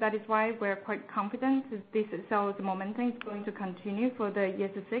 So that is why we're quite confident this sales momentum is going to continue for the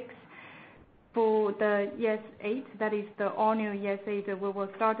ES6. For the ES8, that is the all-new ES8, we will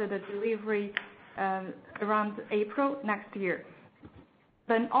start the delivery around April next year.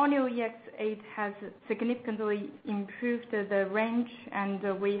 The all-new EX8 has significantly improved the range,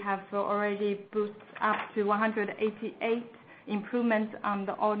 and we have already boosted up to 188 improvements on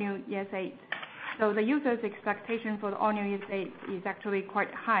the all-new ES8. So the user's expectation for the all-new ES8 is actually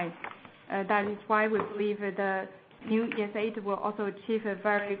quite high. That is why we believe the new ES8 will also achieve a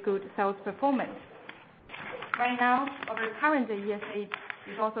very good sales performance. Right now, our current ES8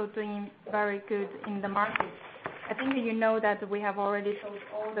 is also doing very good in the market. I think you know that we have already sold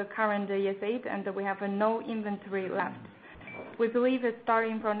all the current ES8 and we have no inventory left. We believe that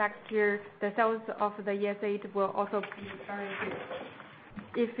starting from next year, the sales of the ES8 will also be very good.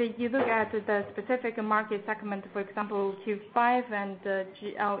 If you look at the specific market segment, for example, Q5 and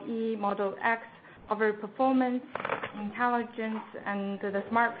GLE Model X, our performance, intelligence, and the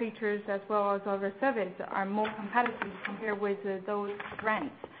smart features as well as our service are more competitive compared with those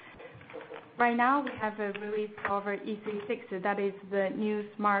brands. Right now, we have released our EC6, that is the new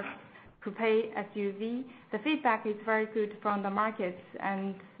smart coupe SUV. The feedback is very good from the markets,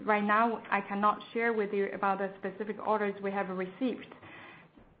 and right now I cannot share with you about the specific orders we have received.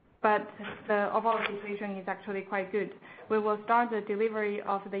 But the overall situation is actually quite good. We will start the delivery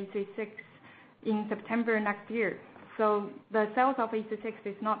of the EC6 in September next year. The sales of EC6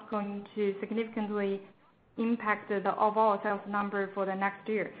 is not going to significantly impact the overall sales number for the next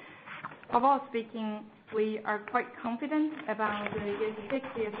year. Overall speaking, we are quite confident about the EC6,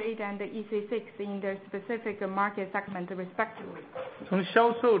 ES8, and the EC6 in their specific market segment respectively. 从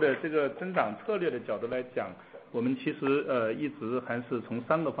销售的这个增长策略的角度来讲，我们其实一直还是从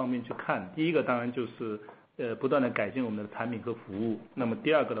3个方面去看。第一个当然就是不断的改进我们的产品和服务。那么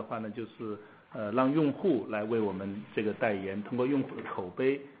第二个的话呢，就是让用户来为我们这个代言，通过用户的口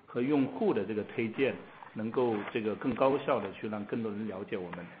碑和用户的这个推荐，能够这个更高效的去让更多人了解我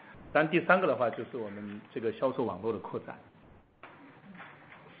们。当然第3个的话就是我们这个销售网络的扩展。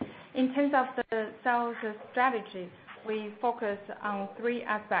In terms of the sales strategy, we focus on 3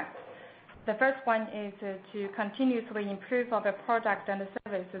 aspects. The first one is to continuously improve our product and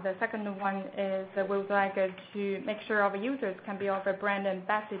service. The second one is we would like to make sure our users can be our brand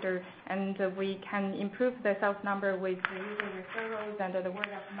ambassador, and we can improve the sales number with user referrals and the word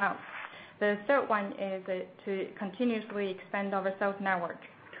of mouth. The third one is to continuously expand our sales network.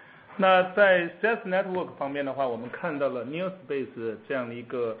 那在 Sales Network 方面的话，我们看到了 NIO Space 这样的一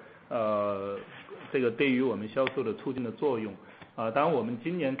个这个对于我们销售的促进的作用。当然我们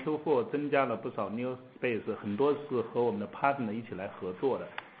今年 Q4 增加了不少 NIO Space， 很多是和我们的 partner 一起来合作的。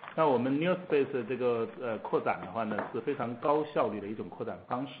那我们 NIO Space 这个扩展的话呢，是非常高效率的一种扩展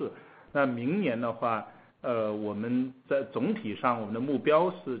方式。那明年的话，我们在总体上我们的目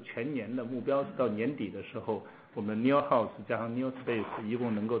标是全年的目标是到年底的时候，我们 NIO House 加上 NIO Space 一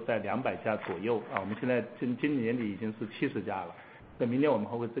共能够在200家左右我们现在今年年底已经是70家了。那明年我们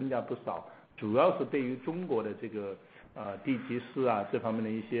还会增加不少，主要是对于中国的这个地级市这方面的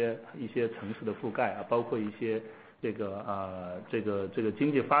一些城市的覆盖包括一些这个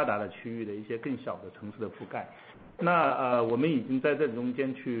经济发达的区域的一些更小的城市的覆盖。那我们已经在这中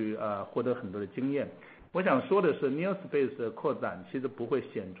间去获得很多的经验。我想说的是 NIO Space 的扩展其实不会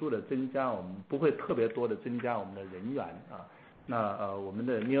显著的增加我们不会特别多的增加我们的人员那我们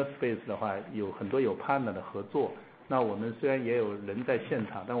的 NIO Space 的话有很多有 partner 的合作。那我们虽然也有人在现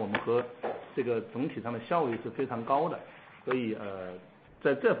场，但我们和这个总体上的效率是非常高的，所以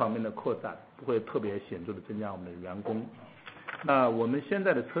在这方面的扩展不会特别显著的增加我们的员工。那我们现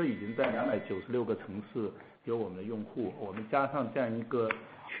在的车已经在296个城市有我们的用户，我们加上这样一个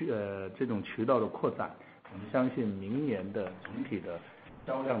这种渠道的扩展，我们相信明年的总体的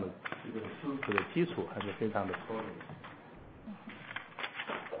销量的这个支持的基础还是非常的充足。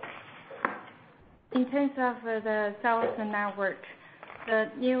In terms of the sales network, the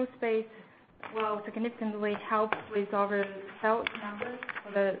NIO Space will significantly help with our sales numbers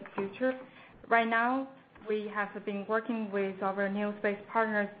for the future. Right now, we have been working with our NIO Space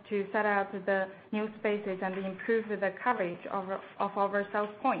partners to set up the NIO Spaces and improve the coverage of our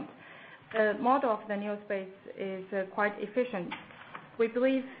sales points. The model of the NIO Space is quite efficient. We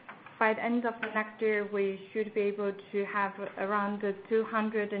believe by the end of the next year, we should be able to have around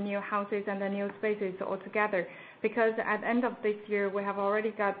 200 NIO Houses and the NIO Spaces altogether, because at the end of this year, we have already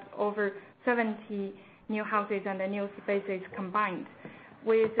got over 70 NIO Houses and the NIO Spaces combined.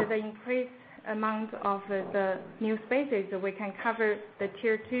 With the increased amount of the NIO Spaces, we can cover the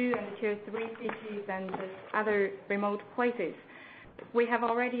tier 2 and tier 3 cities and other remote places. We have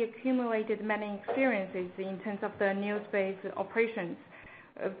already accumulated many experiences in terms of the NIO Space operations.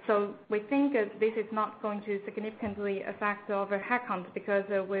 So we think this is not going to significantly affect our headcount because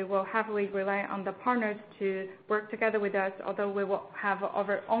we will heavily rely on the partners to work together with us, although we will have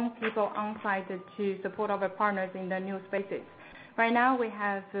our own people on site to support our partners in the NIO Spaces. Right now we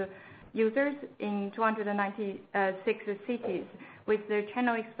have users in 296 cities. With the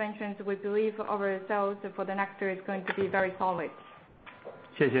channel expansions, we believe our sales for the next year is going to be very solid.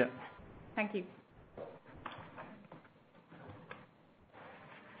 谢谢。Thank you.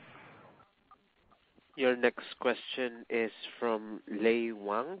 Your next question is from Lei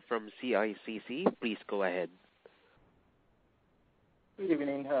Wang from CICC. Please go ahead. Good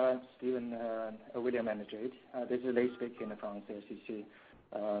evening, Stephen, William, and Jade. This is Lei speaking from CICC.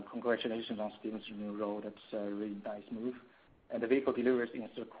 Congratulations on Stephen's new role. That's a really nice move. And the vehicle deliveries in the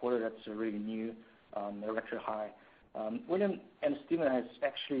third quarter, that's a really new record high. William and Stephen has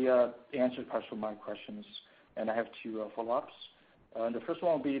actually answered partial of my questions, and I have 2 follow-ups. The first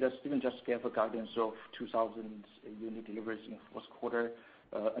one will be that Stephen just gave a guidance of 2,000 unit deliveries in the fourth quarter,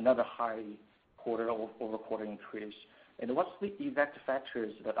 another high quarter-over-quarter increase. And what's the exact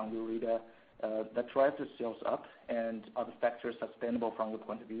factors that on your radar that drive the sales up, and are the factors sustainable from your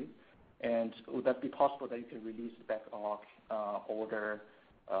point of view? And would that be possible that you can release the backlog order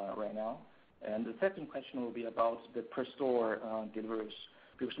right now? And the second question will be about the per store deliveries.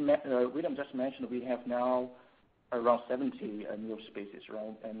 Because William just mentioned we have now around 70 NIO spaces,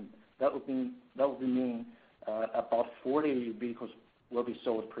 right? And that would mean about 40 vehicles will be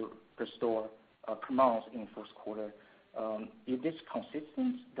sold per store per month in first quarter. Is this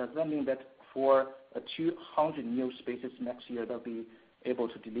consistent? Does that mean that for 200 NIO spaces next year, they'll be able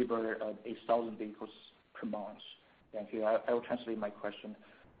to deliver 1,000 vehicles per month? Thank you. I will translate my question.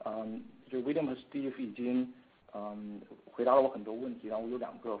 William 和 Steve 已经回答了我很多问题，然后我有2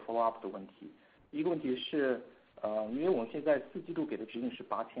个 follow up 的问题。一个问题是因为我们现在4季度给的指引是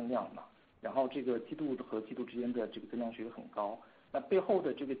8000辆嘛，然后这个季度和季度之间的这个增量是一个很高，那背后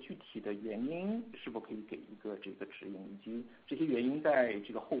的这个具体的原因是否可以给一个这个指引，以及这些原因在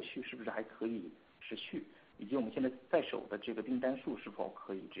这个后续是不是还可以持续，以及我们现在在手的这个订单数是否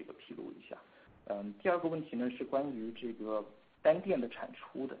可以这个披露一下。第二个问题呢是关于这个单店的产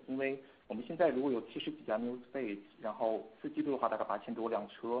出的，因为我们现在如果有70几家 NIO Space， 然后4季度的话大概8000多辆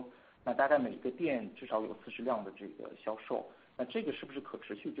车，那大概每个店至少有40辆的这个销售，那这个是不是可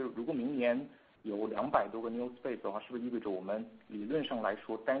持续？就是如果明年有200多个 NIO Space 的话，是不是意味着我们理论上来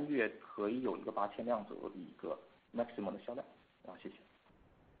说单月可以有一个8000辆左右的一个 maximum 的销量？谢谢。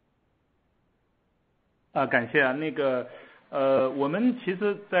感谢啊，那个我们其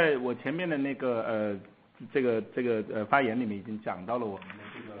实在我前面的那个这个发言里面已经讲到了我们的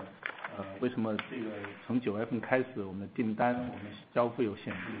这个为什么这个从9月份开始我们的订单我们交付有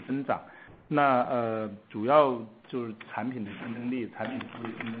显著的增长。那主要就是产品的竞争力、产品服务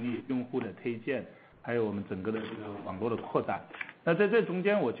的竞争力、用户的推荐，还有我们整个的这个网络的扩展。那在这中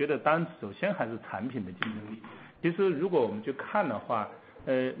间，我觉得当然首先还是产品的竞争力。其实如果我们去看的话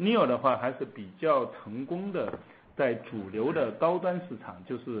，NIO 的话还是比较成功的，在主流的高端市场，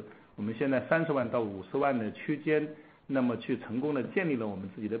就是我们现在30万到50万的区间，那么去成功的建立了我们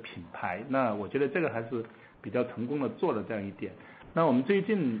自己的品牌。那我觉得这个还是比较成功的做了这样一点。那我们最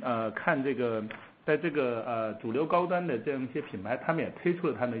近看这个，在这个主流高端的这样一些品牌，他们也推出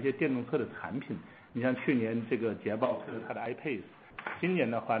了他们一些电动车的产品。你像去年这个捷豹推了它的 iPace， 今年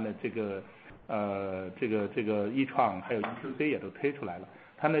的话呢，这个e-tron 还有 EQC 也都推出来了。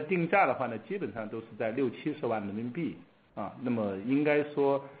它的定价的话呢，基本上都是在60-70万人民币啊。那么应该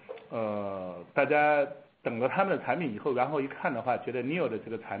说，大家等了他们的产品以后，然后一看的话，觉得 NIO 的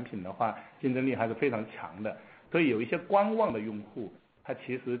这个产品的话，竞争力还是非常强的。所以有一些观望的用户，他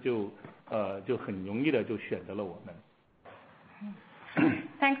其实就很容易的就选择了我们。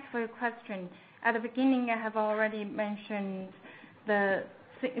Thanks for your question. At the beginning, I have already mentioned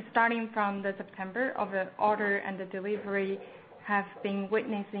starting from the September of the order and the delivery have been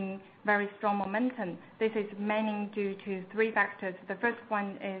witnessing very strong momentum. This is mainly due to 3 factors. The first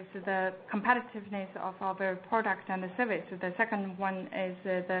one is the competitiveness of our product and the service. The second one is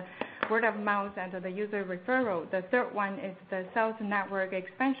the word of mouth and the user referral. The third one is the sales network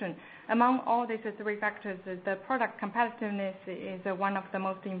expansion. Among all these 3 factors, the product competitiveness is one of the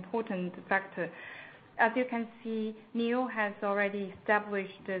most important factors. As you can see, NIO has already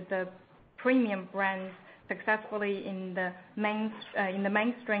established the premium brands successfully in the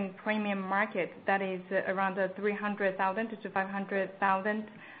mainstream premium market, that is around the 300,000 to 500,000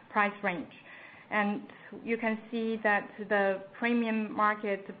 price range. And you can see that the premium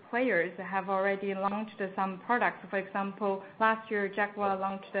market players have already launched some products. For example, last year Jaguar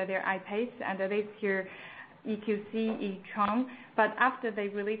launched their I-Pace, and this year EQC, e-tron. But after they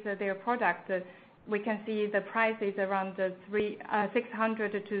released their product, we can see the price is around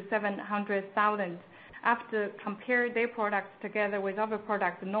 600 to 700,000. After compare their products together with our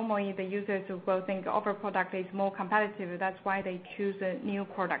products, normally the users will think our product is more competitive. That's why they choose new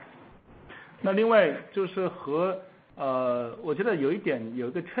products. 那另外就是我觉得有一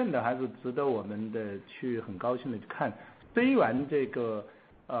个 trend 还是值得我们的去很高兴的去看。虽然这个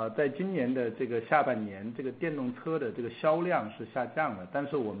在今年的这个下半年，这个电动车的这个销量是下降了，但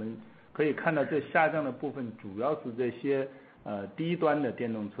是我们可以看到这下降的部分主要是这些低端的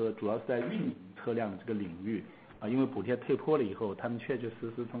电动车，主要是在运营车辆的这个领域因为补贴退坡了以后，他们确确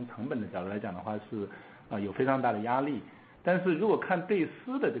实实从成本的角度来讲的话是有非常大的压力。但是如果看对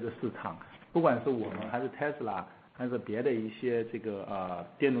私的这个市场，不管是我们还是 Tesla 还是别的一些这个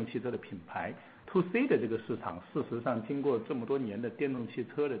电动汽车的品牌 ，to C 的这个市场，事实上经过这么多年的电动汽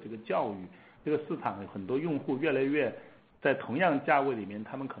车的这个教育，这个市场很多用户越来越在同样价位里面，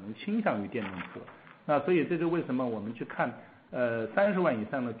他们可能倾向于电动车。那所以这就为什么我们去看30万以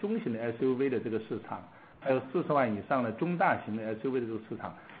上的中型的 SUV 的这个市场，还有40万以上的中大型的 SUV 的这个市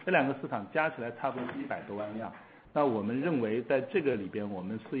场，这2个市场加起来差不多100多万辆。那我们认为在这个里边，我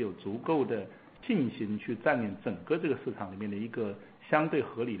们是有足够的信心去占领整个这个市场里面的一个相对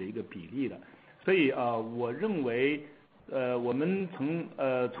合理的一个比例的。所以我认为我们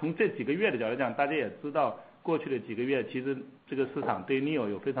从这几个月的角度讲，大家也知道过去的几个月，其实这个市场对 NIO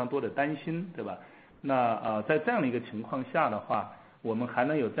有非常多的担心，对吧？那在这样的一个情况下的话，我们还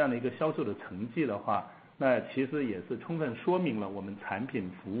能有这样的一个销售的成绩的话，那其实也是充分说明了我们产品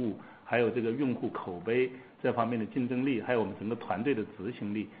服务还有这个用户口碑这方面的竞争力，还有我们整个团队的执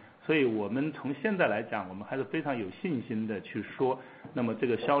行力。所以我们从现在来讲，我们还是非常有信心的去说，那么这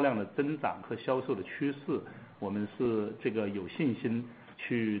个销量的增长和销售的趋势，我们是这个有信心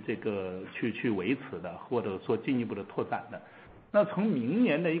去这个去维持的，或者说进一步的拓展的。那从明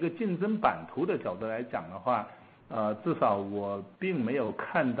年的一个竞争版图的角度来讲的话，至少我并没有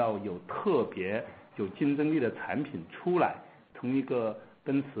看到有特别有竞争力的产品出来。从一个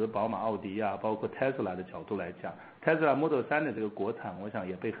奔驰、宝马、奥迪啊，包括 Tesla 的角度来讲，Tesla Model 3的这个国产，我想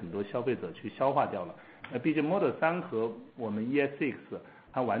也被很多消费者去消化掉了。毕竟 Model 3和我们 ES6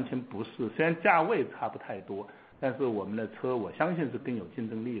 它完全不是，虽然价位差不太多，但是我们的车我相信是更有竞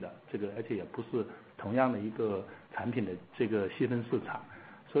争力的，这个而且也不是同样的一个产品的这个细分市场，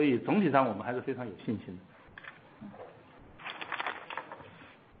所以总体上我们还是非常有信心的。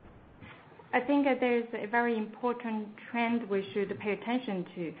I think that there's a very important trend we should pay attention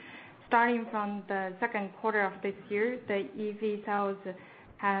to. Starting from the second quarter of this year, the EV sales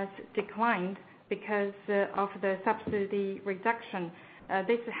has declined because of the subsidy reduction.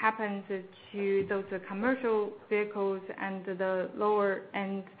 This happens to those commercial vehicles and the lower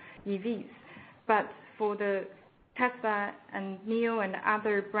end EVs. But for the Tesla and NIO and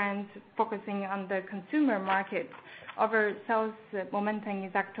other brands focusing on the consumer market, our sales momentum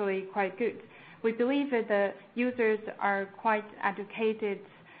is actually quite good. We believe that the users are quite educated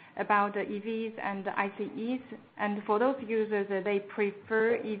about the EVs and the ICEs, and for those users, they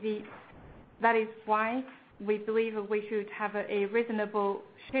prefer EVs. That is why we believe we should have a reasonable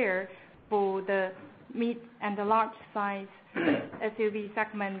share for the mid and the large size SUV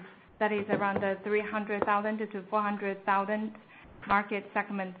segment, that is around the 300,000 to 400,000 market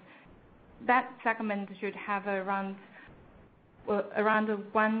segment. That segment should have around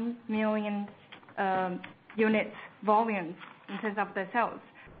 1 million unit volumes in terms of the sales.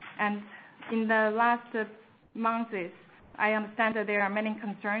 And in the last months, I understand that there are many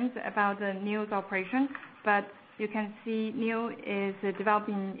concerns about the NIO's operation, but you can see NIO is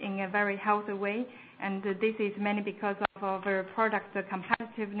developing in a very healthy way, and this is mainly because of our product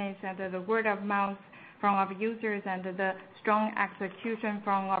competitiveness and the word of mouth from our users and the strong execution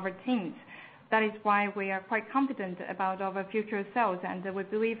from our teams. That is why we are quite confident about our future sales, and we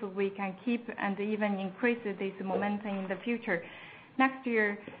believe we can keep and even increase this momentum in the future. Next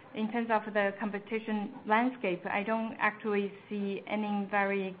year, in terms of the competition landscape, I don't actually see any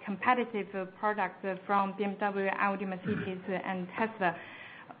very competitive products from BMW, Audi, Mercedes, and Tesla.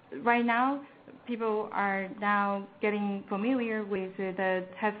 Right now, people are now getting familiar with the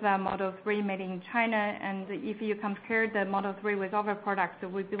Tesla Model 3 made in China, and if you compare the Model 3 with our products,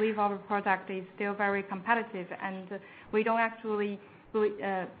 we believe our product is still very competitive, and we don't actually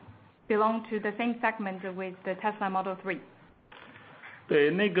belong to the same segment with the Tesla Model 3. 对，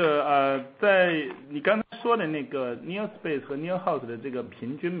在你刚才说的那个 NIO Space 和 NIO House 的这个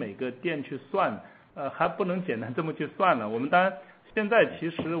平均每个店去算，还不能简单这么去算了。我们当然现在其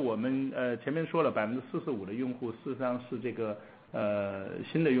实我们前面说了45%的用户事实上是这个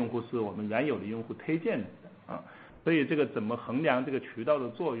新的用户是我们原有的用户推荐的啊，所以这个怎么衡量这个渠道的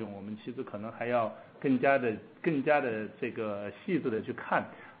作用，我们其实可能还要更加的这个细致的去看。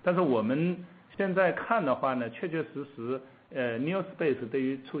但是我们现在看的话呢，确确实实NIO Space 对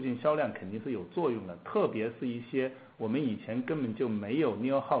于促进销量肯定是有作用的，特别是一些我们以前根本就没有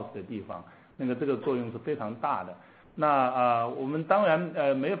NIO House 的地方，这个作用是非常大的。那我们当然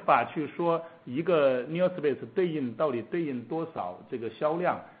没法去说一个 NIO Space 到底对应多少这个销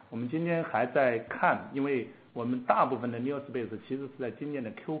量，我们今天还在看，因为我们大部分的 NIO Space 其实是在今年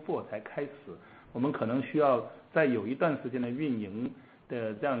的 Q4 才开始，我们可能需要再有一段时间的运营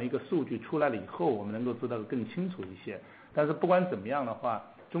的这样的一个数据出来了以后，我们能够知道更清楚一些。但是不管怎么样的话，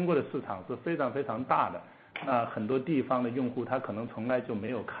中国的市场是非常非常大的，那很多地方的用户他可能从来就没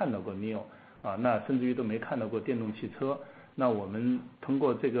有看到过 NIO 啊，那甚至于都没看到过电动汽车。那我们通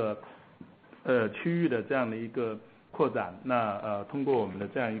过这个区域的这样的一个扩展，那通过我们的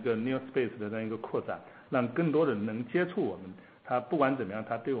这样一个 NIO Space 的这样一个扩展，让更多的人能接触我们，他不管怎么样，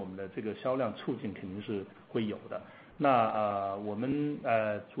他对我们的这个销量促进肯定是会有的。那我们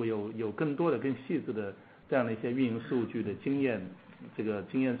有更多的更细致的这样的一些运营数据的经验，这个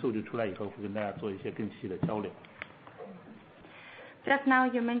经验数据出来以后，会跟大家做一些更细的交流。Just now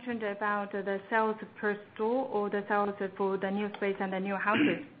you mentioned about the sales per store or the sales for the NIO Space and the NIO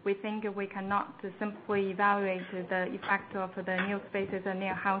Houses. We think we cannot simply evaluate the effect of the NIO Spaces and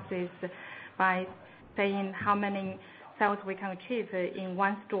NIO Houses by saying how many sales we can achieve in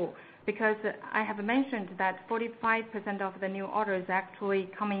one store, because I have mentioned that 45% of the new orders actually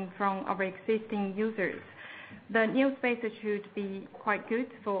coming from our existing users. The new spaces should be quite good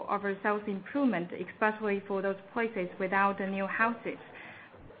for our sales improvement, especially for those places without the new houses.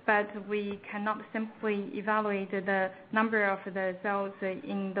 But we cannot simply evaluate the number of the sales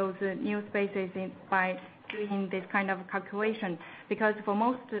in those new spaces by doing this kind of calculation, because for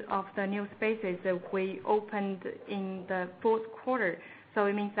most of the new spaces we opened in the fourth quarter. So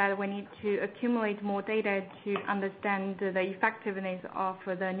it means that we need to accumulate more data to understand the effectiveness of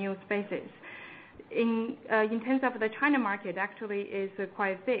the new spaces. In terms of the China market, actually is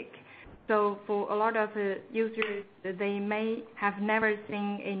quite big. So for a lot of users, they may have never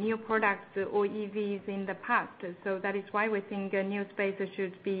seen a new product or EVs in the past. So that is why we think new spaces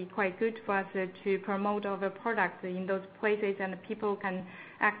should be quite good for us to promote our products in those places, and people can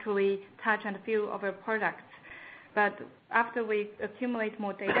actually touch and feel our products. But after we accumulate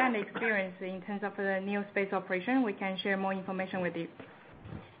more data and experience in terms of the new space operation, we can share more information with you.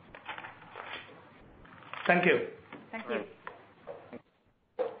 Thank you. Thank you.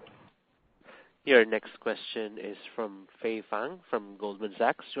 Your next question is from Fei Fang from Goldman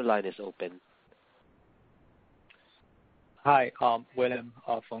Sachs. Your line is open. Hi, William,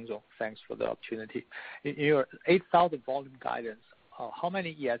 Feng Zong. Thanks for the opportunity. In your 8,000 volume guidance, how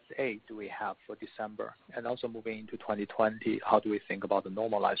many ES8 do we have for December? And also moving into 2020, how do we think about the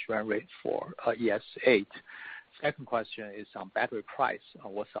normalized run rate for ES8? Second question is on battery price.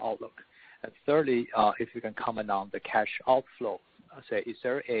 What's the outlook? And thirdly, if you can comment on the cash outflow. Say, is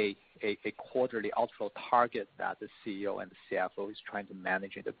there a quarterly outflow target that the CEO and the CFO is trying to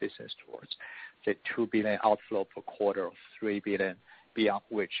manage in the business towards, say, 2 billion outflow per quarter or 3 billion, beyond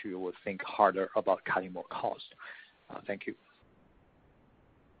which you would think harder about cutting more cost? Thank you.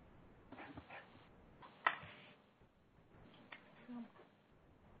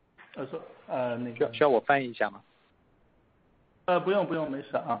 需要我翻译一下吗？不用，没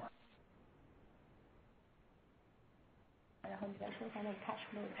事啊。然后你再说一下那个 cash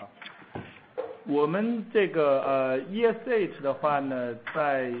flow。我们这个ES8 的话呢，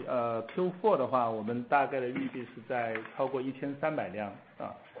在Q4 的话，我们大概的预计是在超过1300辆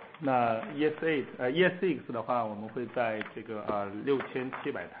啊。那 ES6 的话，我们会在这个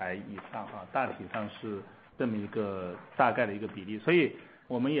6700台以上啊，大体上是这么一个大概的一个比例。所以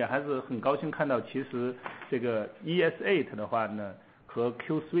我们也还是很高兴看到，其实这个 ES8 的话呢，和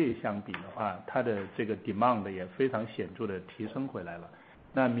Q3 相比的话，它的这个 demand 也非常显著的提升回来了。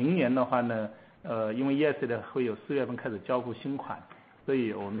那明年的话呢，因为 ES8 会有4月份开始交付新款，所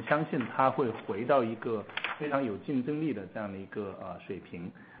以我们相信它会回到一个非常有竞争力的这样的一个水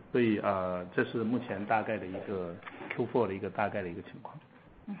平。所以这是目前大概的一个 Q4 的一个大概的一个情况。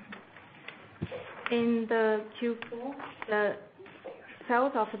In the Q4, the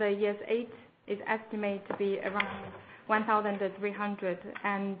sales of the ES8 is estimated to be around 1,300,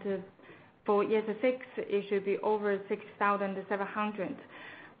 and for ES6 it should be over 6,700.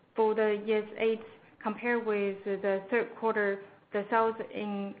 For the ES8, compared with the third quarter, the sales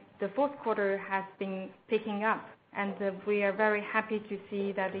in the fourth quarter has been picking up, and we are very happy to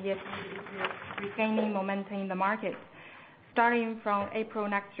see that the ES8 is regaining momentum in the market. Starting from April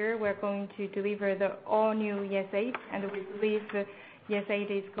next year, we're going to deliver the all-new ES8, and we believe ES8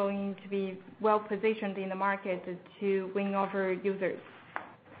 is going to be well positioned in the market to win over users.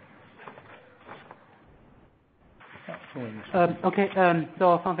 Okay,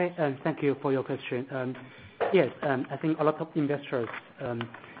 so Fangfei, thank you for your question. Yes, I think a lot of investors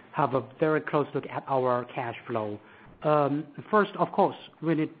have a very close look at our cash flow. First, of course,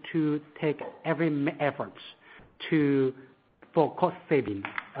 we need to take every effort for cost saving.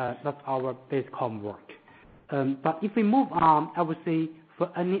 That's our basic homework. But if we move on, I would say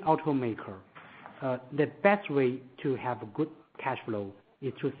for any automaker, the best way to have a good cash flow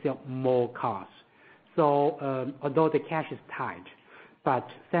is to sell more cars. So although the cash is tight, but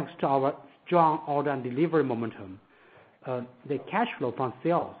thanks to our strong order and delivery momentum, the cash flow from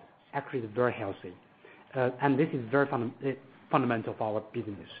sales actually is very healthy. And this is very fundamental for our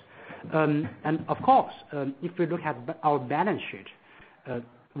business. And of course, if we look at our balance sheet,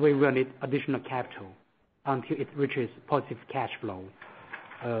 we will need additional capital until it reaches positive cash flow.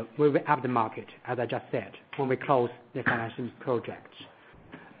 We will up the market, as I just said, when we close the financing projects.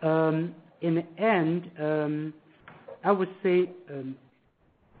 In the end, I would say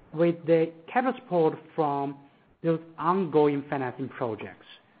with the capital support from those ongoing financing projects,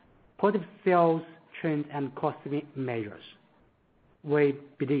 positive sales trends and cost measures, we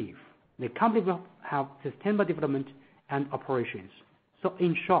believe the company will have sustainable development and operations. So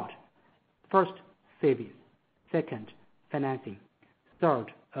in short, first, savings. Second, financing.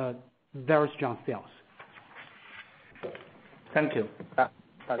 Third, very strong sales. Thank you.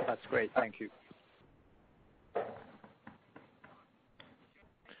 That's great. Thank you.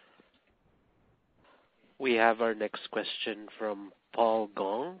 We have our next question from Paul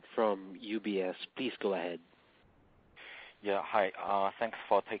Gong from UBS. Please go ahead. Yeah, hi. Thanks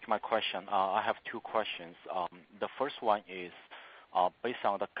for taking my question. I have two questions. The first one is, based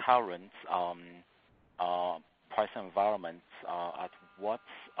on the current price environment, at what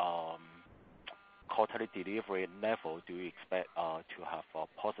quarterly delivery level do you expect to have a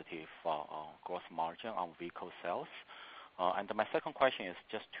positive gross margin on vehicle sales? And my second question is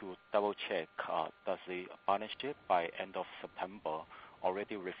just to double check, does the balance sheet by end of September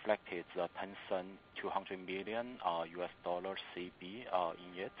already reflected the Tencent $200 million CB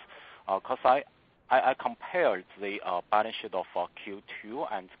in it? Because I compared the balance sheet of Q2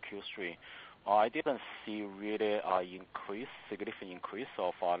 and Q3. I didn't see really significant increase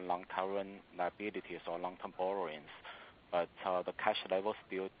of long-term liabilities or long-term borrowings, but the cash level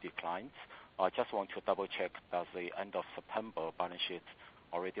still declines. I just want to double check, does the end of September balance sheet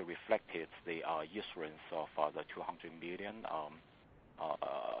already reflected the issuance of the $200 million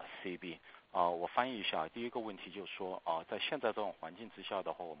CB？ 我翻译一下，第一个问题就是说，在现在这种环境之下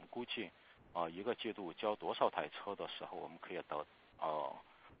的话，我们估计一个季度交多少台车的时候，我们可以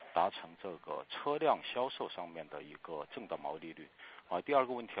达成这个车辆销售上面的一个正的毛利率。第二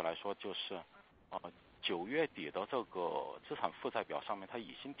个问题来说就是9月底的这个资产负债表上面，它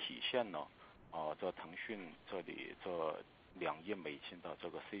已经体现了这腾讯这里这2亿美金的这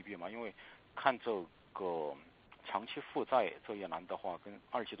个 CB 嘛，因为看这个长期负债这一栏的话，跟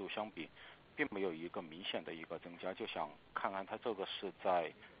2季度相比，并没有一个明显的一个增加，就想看看它这个是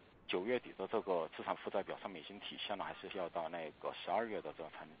在9月底的这个资产负债表上面已经体现了，还是要到那个12月的这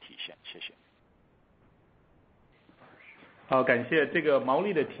才能体现？谢谢。好，感谢。这个毛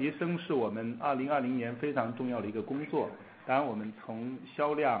利的提升是我们2020年非常重要的一个工作。当然，我们从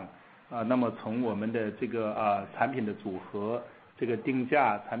销量那么从我们的这个产品的组合、这个定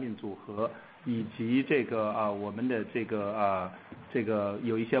价、产品组合，以及这个我们的这个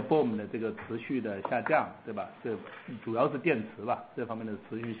有一些 BOM 的这个持续的下降，对吧？这主要是电池吧，这方面的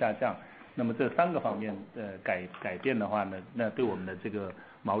持续下降。那么这3个方面的改变的话呢，那对我们的这个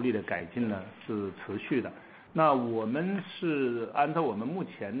毛利的改进呢是持续的。那我们是按照我们目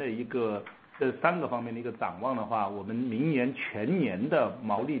前的一个这3个方面的一个展望的话，我们明年全年的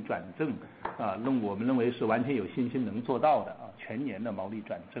毛利转正我们认为是完全有信心能做到的全年的毛利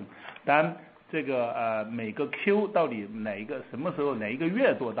转正。当然这个每个 Q 到底什么时候哪一个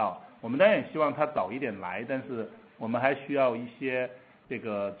月做到，我们当然也希望它早一点来，但是我们还需要一些这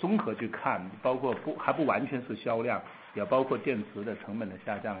个综合去看，包括还不完全是销量，也包括电池的成本的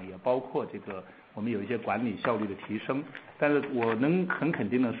下降，也包括这个我们有一些管理效率的提升。但是我能很肯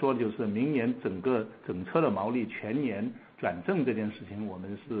定的说，就是明年整车的毛利全年转正这件事情，我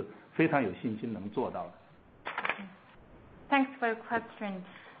们是非常有信心能做到的。Thanks for your question.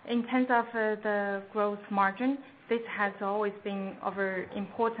 In terms of the gross margin, this has always been our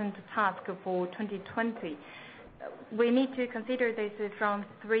important task for 2020. We need to consider this from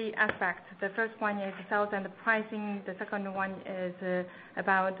 3 aspects. The first one is sales and pricing. The second one is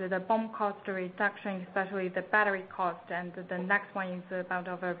about the BOM cost reduction, especially the battery cost. And the next one is about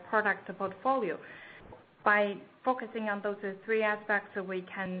our product portfolio. By focusing on those 3 aspects, we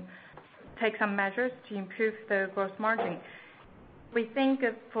can take some measures to improve the gross margin. We think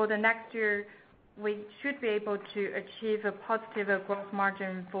for the next year, we should be able to achieve a positive gross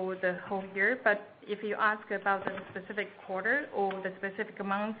margin for the whole year. But if you ask about the specific quarter or the specific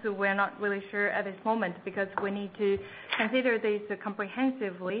months, we're not really sure at this moment, because we need to consider this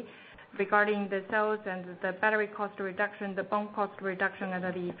comprehensively regarding the sales and the battery cost reduction, the BOM cost reduction, and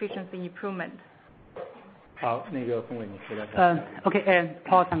the efficiency improvement. 好，那个冯伟你回答。Okay, and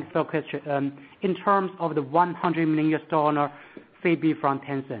Paul, thanks for your question. In terms of the $100 million CB from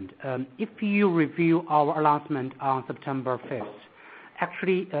Tencent, if you review our announcement on September 5th,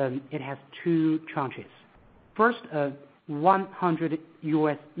 actually it has 2 tranches. First, $100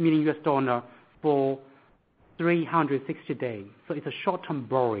 million for 360 days, so it's a short-term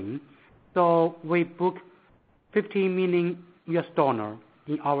borrowing. So we book $50 million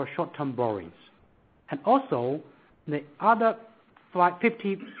in our short-term borrowings. And also, the other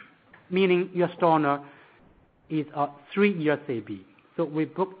 $50 million is a 3-year CB. So we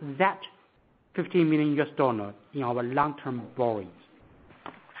book that $50 million in our long-term borrowings.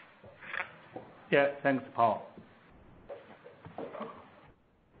 Yeah, thanks, Paul.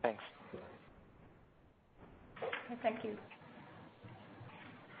 Thanks. Thank you.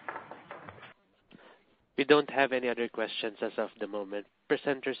 We don't have any other questions as of the moment.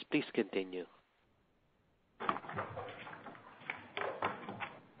 Presenters, please continue.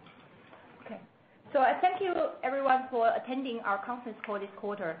 Okay. So I thank you everyone for attending our conference call this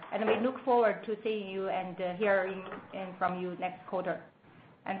quarter, and we look forward to seeing you and hearing from you next quarter.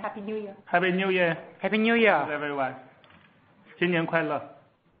 And Happy New Year. Happy New Year. Happy New Year. Everyone. 新年快乐.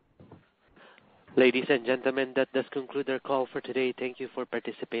 Ladies and gentlemen, that does conclude our call for today. Thank you for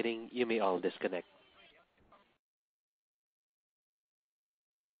participating. You may all disconnect.